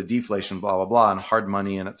go to deflation, blah, blah, blah, and hard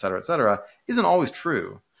money and et cetera, isn't always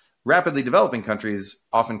true. Rapidly developing countries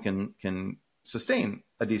often can sustain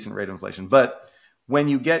a decent rate of inflation. But when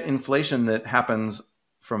you get inflation that happens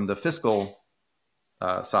from the fiscal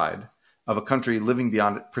side of a country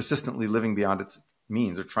persistently living beyond its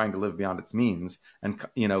means, or trying to live beyond its means, and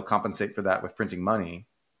compensate for that with printing money,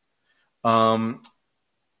 and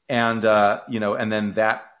then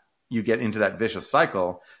that you get into that vicious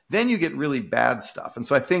cycle, then you get really bad stuff. And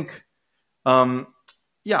so I think,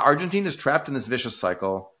 Argentina is trapped in this vicious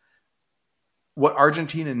cycle. What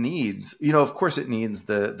Argentina needs, of course, it needs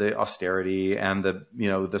the austerity and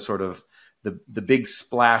the sort of the big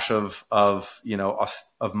splash of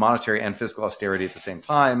monetary and fiscal austerity at the same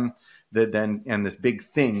time, and this big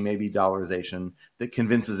thing, maybe dollarization, that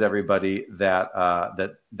convinces everybody that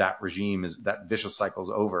that regime that vicious cycle's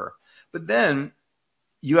over. But then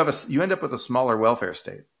you end up with a smaller welfare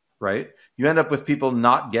state, right? You end up with people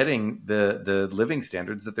not getting the living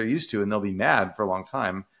standards that they're used to, and they'll be mad for a long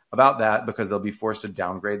time about that because they'll be forced to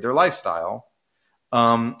downgrade their lifestyle.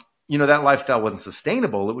 That lifestyle wasn't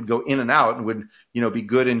sustainable. It would go in and out and would, be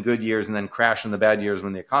good in good years and then crash in the bad years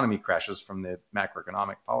when the economy crashes from the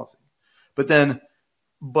macroeconomic policy. But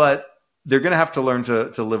they're going to have to learn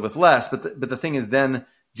to live with less. But the thing is, then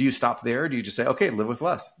do you stop there? Or do you just say, okay, live with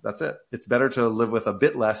less? That's it. It's better to live with a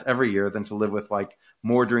bit less every year than to live with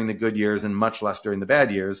more during the good years and much less during the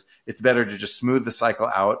bad years. It's better to just smooth the cycle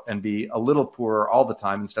out and be a little poorer all the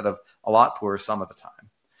time instead of a lot poorer some of the time.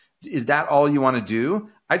 Is that all you want to do?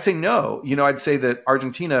 I'd say no. I'd say that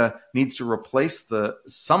Argentina needs to replace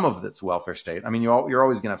some of its welfare state. I mean, you're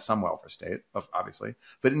always going to have some welfare state, obviously,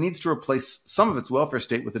 but it needs to replace some of its welfare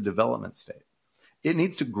state with a development state. It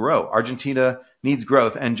needs to grow. Argentina needs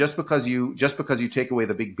growth, and just because you take away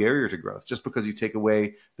the big barrier to growth, just because you take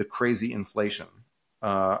away the crazy inflation,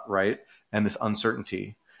 right, and this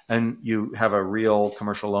uncertainty, and you have a real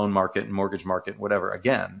commercial loan market and mortgage market, whatever.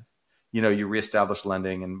 Again, you reestablish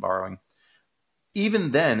lending and borrowing.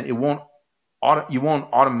 Even then, you won't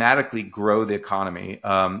automatically grow the economy.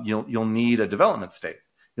 You'll need a development state.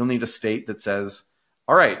 You'll need a state that says,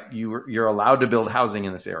 all right, you're allowed to build housing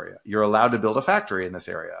in this area. You're allowed to build a factory in this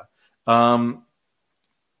area. Let's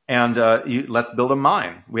build a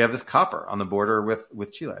mine. We have this copper on the border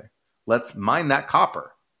with Chile. Let's mine that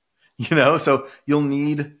copper. So you'll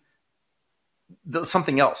need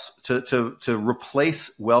something else to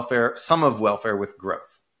replace welfare, some of welfare, with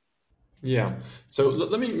growth. Yeah. So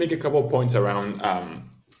let me make a couple of points around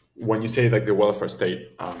when you say the welfare state.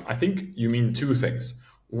 I think you mean two things.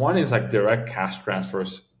 One is direct cash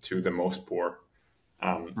transfers to the most poor.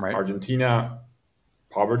 Right. Argentina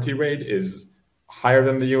poverty rate is higher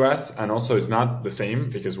than the U.S. and also is not the same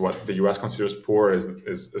because what the U.S. considers poor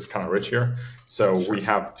is kind of rich here. So sure. We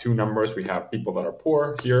have two numbers. We have people that are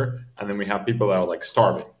poor here, and then we have people that are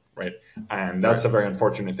starving. right? And that's a very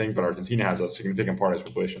unfortunate thing. But Argentina has a significant part of its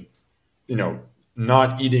population,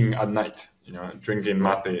 not eating at night, drinking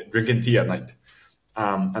mate, drinking tea at night,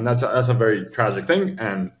 and that's a very tragic thing,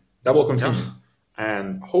 and that will continue. Yeah.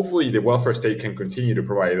 And hopefully, the welfare state can continue to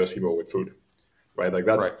provide those people with food, right? Like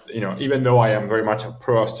that's even though I am very much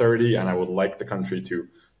pro austerity and I would like the country to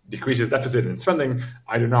decrease its deficit in spending,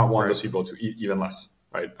 I do not want those people to eat even less,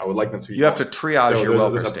 right? I would like them to eat. You have to triage your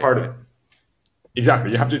welfare state. Right?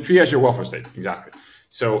 Exactly, you have to triage your welfare state. Exactly.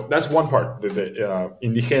 So that's one part, the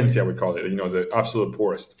indigencia, we call it, the absolute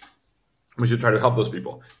poorest. We should try to help those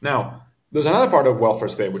people. Now, there's another part of welfare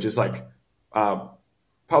state, which is like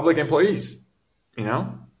public employees.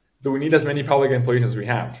 Do we need as many public employees as we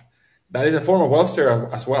have? That is a form of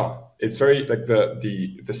welfare as well. It's very like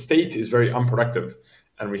the state is very unproductive,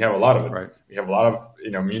 and we have a lot of it. Right. We have a lot of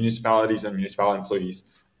municipalities and municipal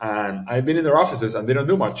employees, and I've been in their offices and they don't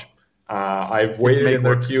do much. I've waited in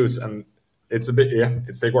their queues, and it's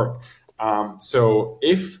it's fake work. So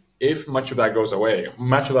if much of that goes away,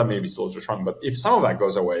 much of that maybe still just wrong, but if some of that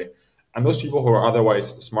goes away, and those people who are otherwise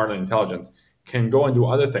smart and intelligent can go and do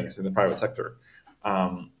other things in the private sector,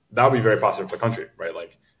 that would be very positive for the country, right?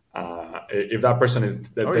 Like if that person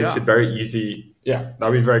makes it very easy, that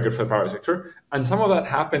would be very good for the private sector. And some of that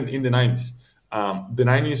happened in the 90s. The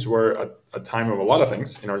 90s were a time of a lot of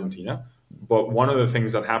things in Argentina, but one of the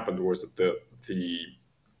things that happened was that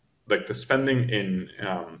the spending in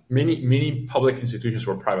many public institutions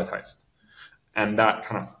were privatized, and that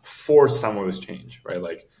kind of forced some of this change, right?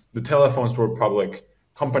 Like the telephones were public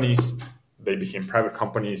companies, they became private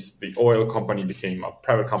companies, the oil company became a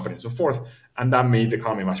private company, and so forth, and that made the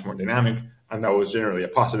economy much more dynamic, and that was generally a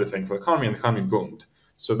positive thing for the economy, and the economy boomed.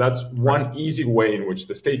 So that's one easy way in which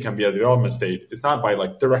the state can be a development state. It's not by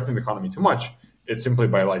like directing the economy too much, it's simply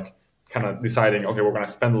by like kind of deciding, okay, we're going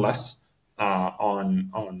to spend less on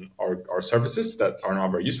our services that are not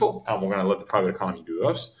very useful, and we're going to let the private economy do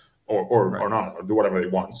those, or not, or do whatever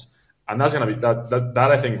it wants. And that's going to be that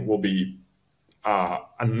I think will be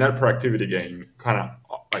a net productivity gain, kind of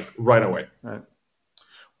like right away. Right.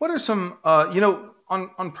 What are some on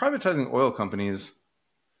privatizing oil companies?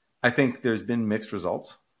 I think there's been mixed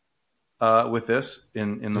results with this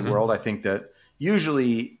in the world. I think that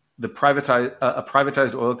usually a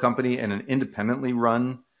privatized oil company and an independently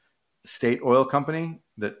run state oil company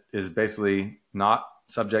that is basically not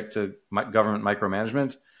subject to government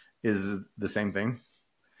micromanagement is the same thing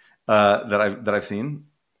that I've seen.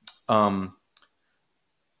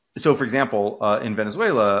 So, for example, in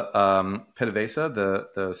Venezuela, PDVSA,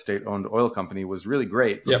 the state-owned oil company, was really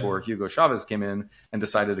great before Hugo Chavez came in and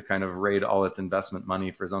decided to kind of raid all its investment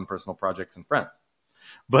money for his own personal projects and friends.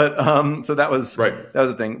 But so that was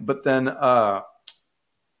the thing. But then,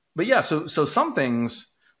 so some things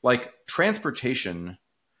like transportation,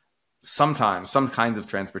 sometimes some kinds of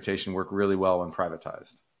transportation work really well when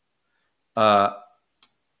privatized.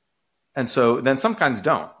 And so then some kinds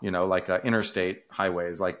don't, like interstate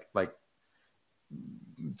highways, like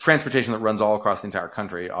transportation that runs all across the entire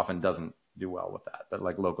country often doesn't do well with that, but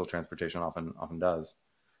like local transportation often does.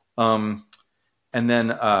 And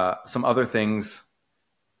then some other things.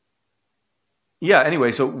 Yeah.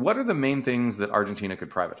 Anyway, so what are the main things that Argentina could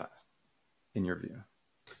privatize, in your view?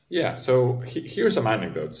 Yeah. So here's some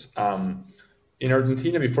anecdotes. In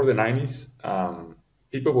Argentina before the 90s,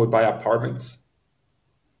 people would buy apartments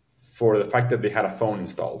for the fact that they had a phone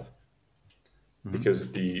installed,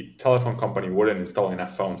 because the telephone company wouldn't install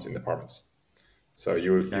enough phones in the apartments. So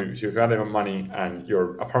if you had enough money and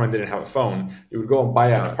your apartment didn't have a phone, you would go and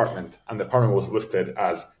buy an apartment, and the apartment was listed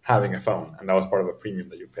as having a phone, and that was part of the premium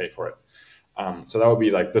that you pay for it. So that would be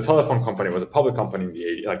like the telephone company was a public company in the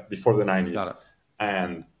 80s, like before the 90s,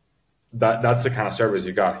 and that's the kind of service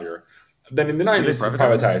you got here. Then in the 90s,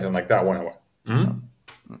 privatized, and like that went away.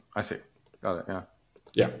 Mm-hmm. I see. Got it.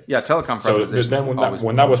 Yeah. Telecom privatization. So then when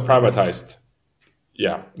that was privatized,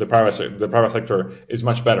 the private sector is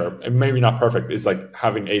much better. It maybe not perfect. It's like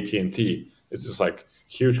having AT&T. It's just like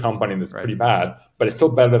huge company that's pretty bad, but it's still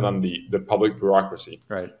better than the public bureaucracy.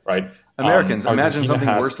 Right. Americans, imagine something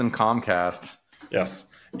worse than Comcast. Yes.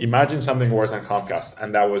 Imagine something worse than Comcast,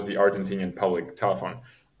 and that was the Argentinian public telephone.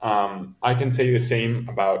 I can say the same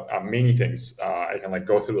about many things. I can like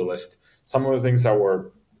go through the list. Some of the things that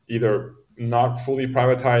were either not fully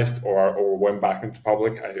privatized or went back into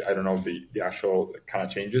public. I don't know the actual kind of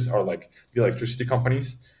changes, are like the electricity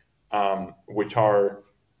companies, which are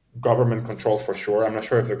government controlled for sure. I'm not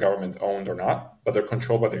sure if they're government owned or not, but they're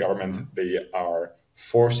controlled by the government. They are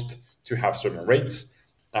forced to have certain rates.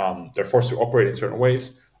 They're forced to operate in certain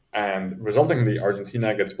ways, and resultingly,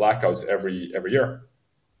 Argentina gets blackouts every year.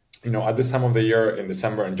 at this time of the year in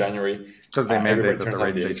December and January, because they mandate that the turns on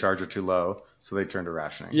rates they AC. charge are too low, so they turn to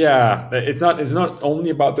rationing. Yeah, it's not only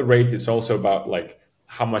about the rates. It's also about like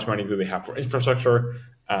how much money do they have for infrastructure.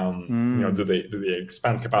 Do they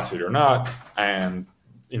expand capacity or not? And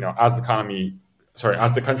as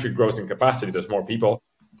the country grows in capacity, there's more people.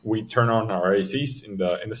 We turn on our ACs in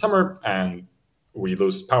the summer and we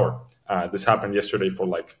lose power. This happened yesterday for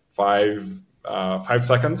like 5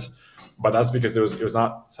 seconds, but that's because it was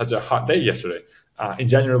not such a hot day yesterday. In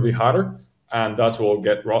January, it'll be hotter, and thus we'll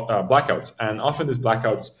get blackouts. And often these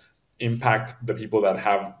blackouts impact the people that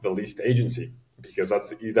have the least agency, because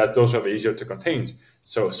those are the easier to contain.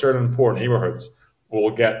 So certain poor neighborhoods will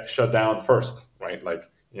get shut down first, right? Like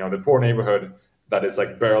the poor neighborhood that is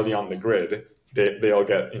like barely on the grid, they'll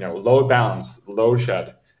get load balance, load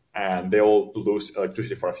shed, and they'll lose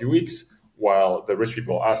electricity for a few weeks, while the rich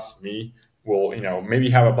people, us, me, will maybe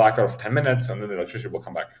have a blackout of 10 minutes, and then the electricity will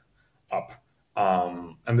come back up.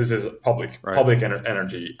 And this is public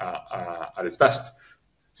energy at its best.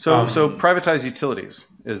 So privatized utilities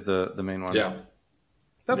is the main one. Yeah,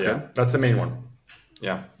 that's good. That's the main one.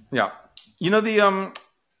 Yeah.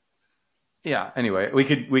 Anyway, we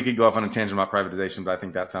could go off on a tangent about privatization, but I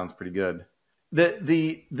think that sounds pretty good.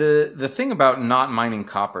 The thing about not mining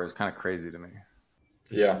copper is kind of crazy to me.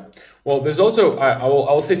 Yeah. Well, there's also I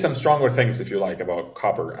will say some stronger things, if you like, about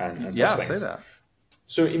copper and such things. Say that.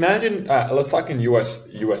 So imagine, let's talk in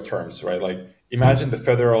U.S. terms, right? Like imagine the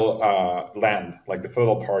federal land, like the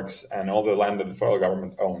federal parks and all the land that the federal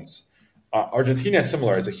government owns. Argentina is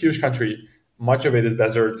similar. It's a huge country. Much of it is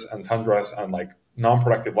deserts and tundras and like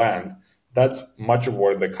non-productive land. That's much of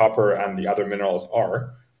where the copper and the other minerals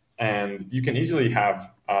are. And you can easily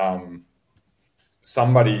have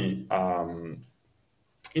somebody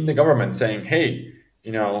in the government saying, hey,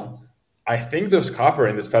 I think there's copper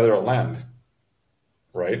in this federal land,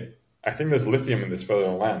 right? I think there's lithium in this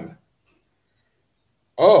federal land.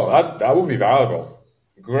 Oh, that would be valuable.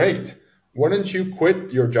 Great. Why don't you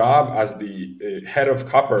quit your job as the head of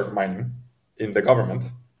copper mining in the government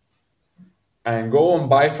and go and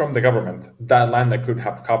buy from the government that land that could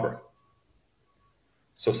have copper?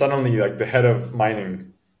 So suddenly, like the head of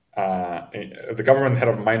mining, the government head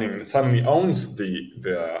of mining suddenly owns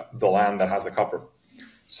the land that has the copper.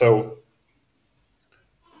 So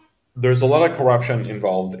there's a lot of corruption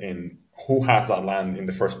involved in who has that land in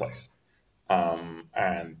the first place.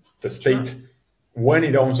 And the state, when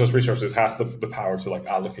it owns those resources, has the power to like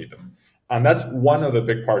allocate them. And that's one of the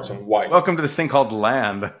big parts on why. Welcome to this thing called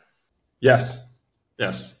land. Yes.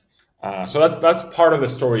 So that's part of the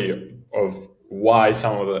story of why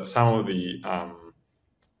some of the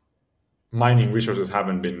mining resources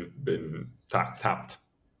haven't been tapped.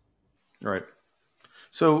 Right.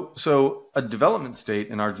 So a development state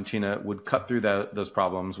in Argentina would cut through those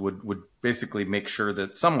problems, would basically make sure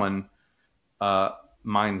that someone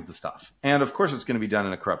mines the stuff. And of course, it's going to be done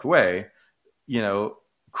in a corrupt way.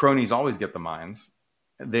 Cronies always get the mines.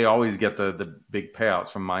 They always get the big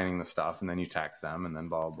payouts from mining the stuff, and then you tax them, and then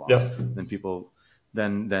blah, blah, blah. Yes. Then people,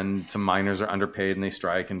 then some miners are underpaid and they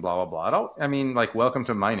strike and blah, blah, blah. Welcome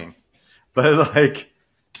to mining. But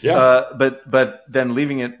but then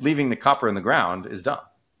leaving the copper in the ground is dumb.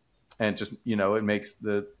 And just, it makes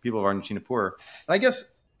the people of Argentina poorer. And I guess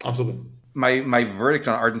absolutely my verdict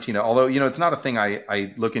on Argentina, although, it's not a thing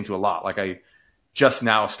I look into a lot. Like I just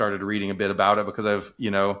now started reading a bit about it because I've,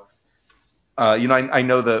 I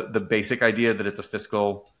know the basic idea that it's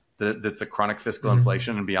that's a chronic fiscal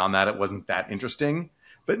inflation, and beyond that, it wasn't that interesting.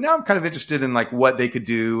 But now I'm kind of interested in like what they could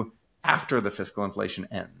do after the fiscal inflation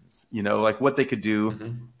ends. Like what they could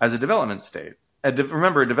do as a development state.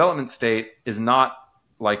 Remember, a development state is not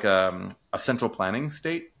like a central planning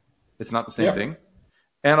state. It's not the same thing.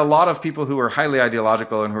 And a lot of people who are highly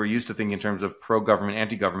ideological and who are used to thinking in terms of pro-government,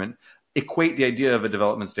 anti-government, equate the idea of a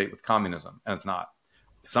development state with communism, and it's not.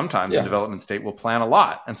 Sometimes a development state will plan a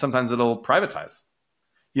lot, and sometimes it'll privatize.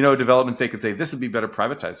 A development state could say, this would be better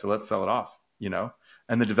privatized, so let's sell it off,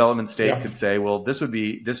 And the development state could say, well, this would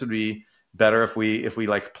be better if we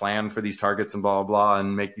like plan for these targets and blah, blah, blah,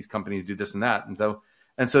 and make these companies do this and that.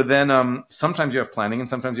 And so then sometimes you have planning and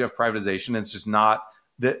sometimes you have privatization. It's just not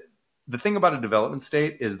the thing about a development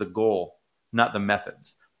state is the goal, not the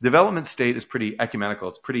methods. Development state is pretty ecumenical.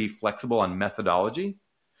 It's pretty flexible on methodology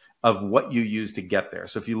of what you use to get there.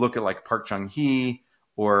 So if you look at like Park Chung-hee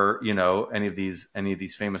or, any of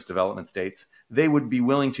these famous development states, they would be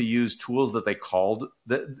willing to use tools that they called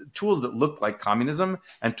tools that looked like communism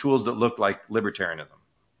and tools that looked like libertarianism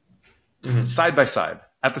side by side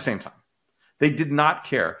at the same time. They did not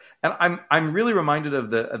care. And I'm really reminded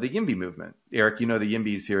of the YIMBY movement. Eric, the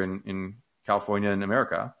YIMBYs here in California and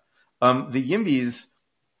America. The YIMBYs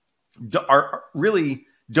really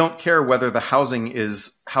don't care whether the housing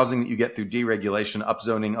is housing that you get through deregulation,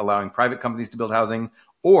 upzoning, allowing private companies to build housing,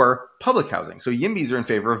 or public housing. So YIMBYs are in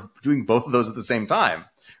favor of doing both of those at the same time,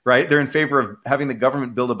 right? They're in favor of having the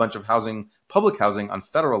government build a bunch of housing, public housing on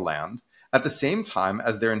federal land, at the same time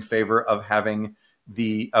as they're in favor of having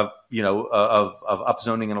of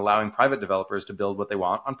upzoning and allowing private developers to build what they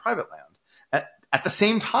want on private land. At the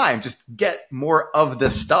same time, just get more of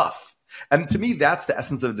this stuff. And to me, that's the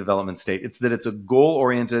essence of a development state. It's that it's a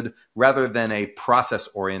goal-oriented rather than a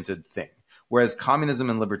process-oriented thing. Whereas communism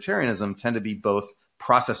and libertarianism tend to be both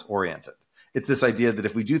process-oriented. It's this idea that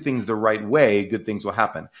if we do things the right way, good things will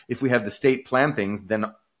happen. If we have the state plan things,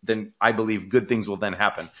 then I believe good things will then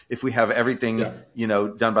happen. If we have everything,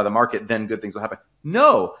 done by the market, then good things will happen.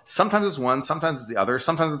 No, sometimes it's one, sometimes it's the other.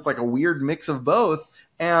 Sometimes it's like a weird mix of both.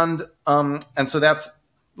 And so that's,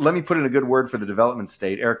 let me put in a good word for the development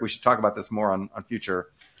state. Eric, we should talk about this more on future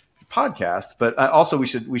podcasts, but also we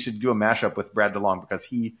should do a mashup with Brad DeLong, because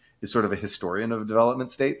he is sort of a historian of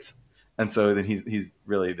development states. And so then he's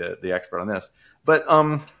really the expert on this. But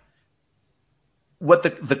what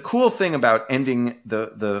the cool thing about ending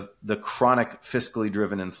the chronic fiscally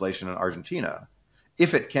driven inflation in Argentina,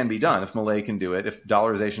 if it can be done, if Milei can do it, if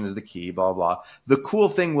dollarization is the key, blah, blah, the cool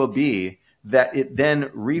thing will be that it then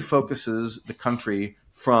refocuses the country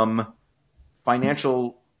from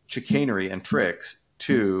financial chicanery and tricks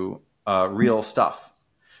to real stuff.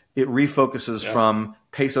 It refocuses from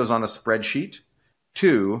pesos on a spreadsheet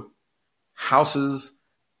to houses,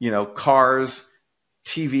 cars,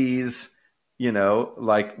 TVs,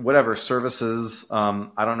 like whatever services.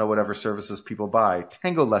 I don't know, whatever services people buy.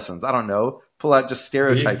 Tango lessons. I don't know. Pull out just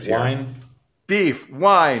stereotypes here. Beef,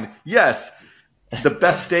 wine. Yes. The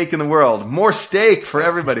best steak in the world. More steak for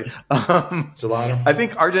everybody. Gelato. I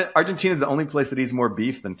think Argentina is the only place that eats more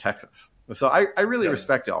beef than Texas. So I really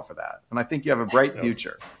respect y'all for that. And I think you have a bright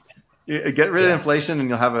future. Get rid of inflation and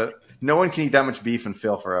you'll have no one can eat that much beef and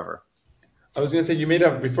fail forever. I was going to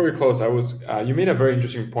say, before we close, you made a very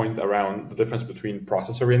interesting point around the difference between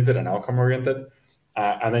process-oriented and outcome-oriented.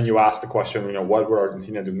 And then you asked the question, what would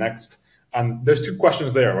Argentina do next? And there's two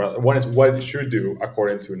questions there. One is what it should do,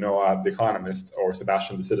 according to Noah, the economist, or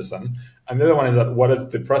Sebastian, the citizen. And the other one is that what does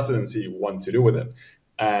the presidency want to do with it?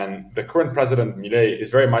 And the current president, Milei, is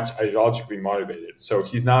very much ideologically motivated. So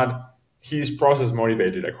he's process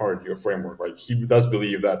motivated according to your framework, right? He does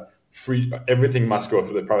believe that everything must go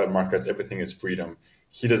through the private markets. Everything is freedom.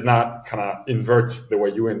 He does not kind of invert the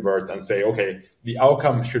way you invert and say, okay, the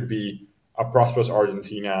outcome should be a prosperous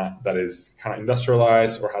Argentina that is kind of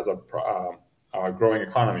industrialized or has a growing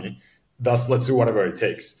economy. Thus, let's do whatever it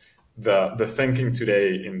takes. The thinking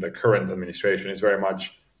today in the current administration is very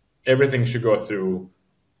much everything should go through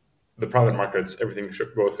the private markets. Everything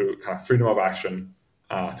should go through kind of freedom of action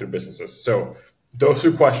through businesses. So those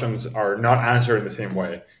two questions are not answered in the same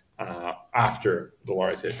way after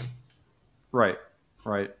dollarization. Right.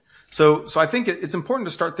 So I think it's important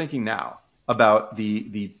to start thinking now about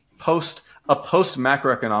the post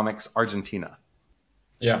macroeconomics Argentina.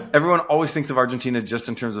 Yeah. Everyone always thinks of Argentina just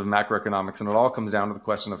in terms of macroeconomics, and it all comes down to the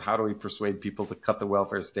question of how do we persuade people to cut the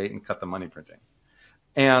welfare state and cut the money printing.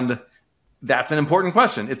 And that's an important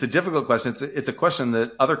question. It's a difficult question. It's a question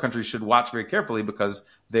that other countries should watch very carefully because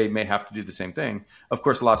they may have to do the same thing. Of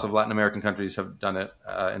course, lots of Latin American countries have done it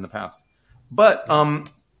in the past. But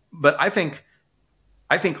I think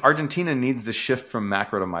Argentina needs the shift from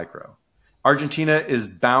macro to micro. Argentina is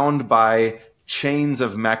bound by chains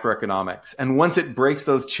of macroeconomics. And once it breaks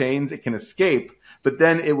those chains, it can escape, but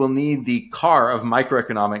then it will need the car of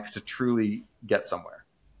microeconomics to truly get somewhere.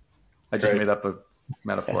 I just made up a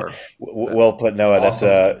metaphor. Well put, Noah. Awesome.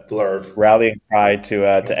 That's a rallying cry to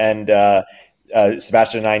end.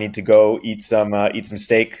 Sebastian and I need to go eat some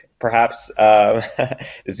steak, perhaps,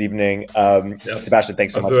 this evening. Sebastian,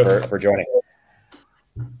 thanks so much for joining.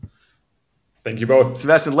 Thank you both.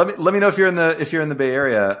 Sebastian, let me know if you're in the Bay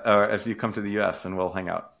Area or if you come to the US, and we'll hang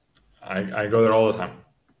out. I go there all the time.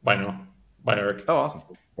 Bye, Noah. Bye, Eric. Oh, awesome.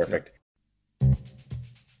 Perfect.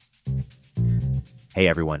 Hey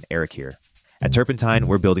everyone, Eric here. At Turpentine,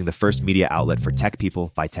 we're building the first media outlet for tech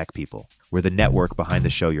people by tech people. We're the network behind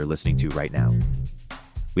the show you're listening to right now.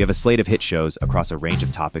 We have a slate of hit shows across a range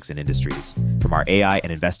of topics and industries, from our AI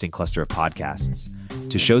and investing cluster of podcasts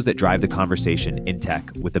to shows that drive the conversation in tech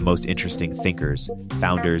with the most interesting thinkers,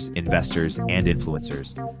 founders, investors, and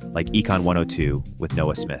influencers, like Econ 102 with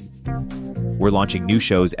Noah Smith. We're launching new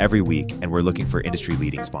shows every week, and we're looking for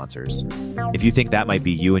industry-leading sponsors. If you think that might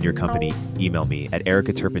be you and your company, email me at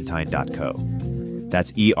ericaturpentine.co.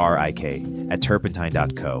 That's ERIK at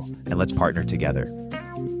turpentine.co, and let's partner together.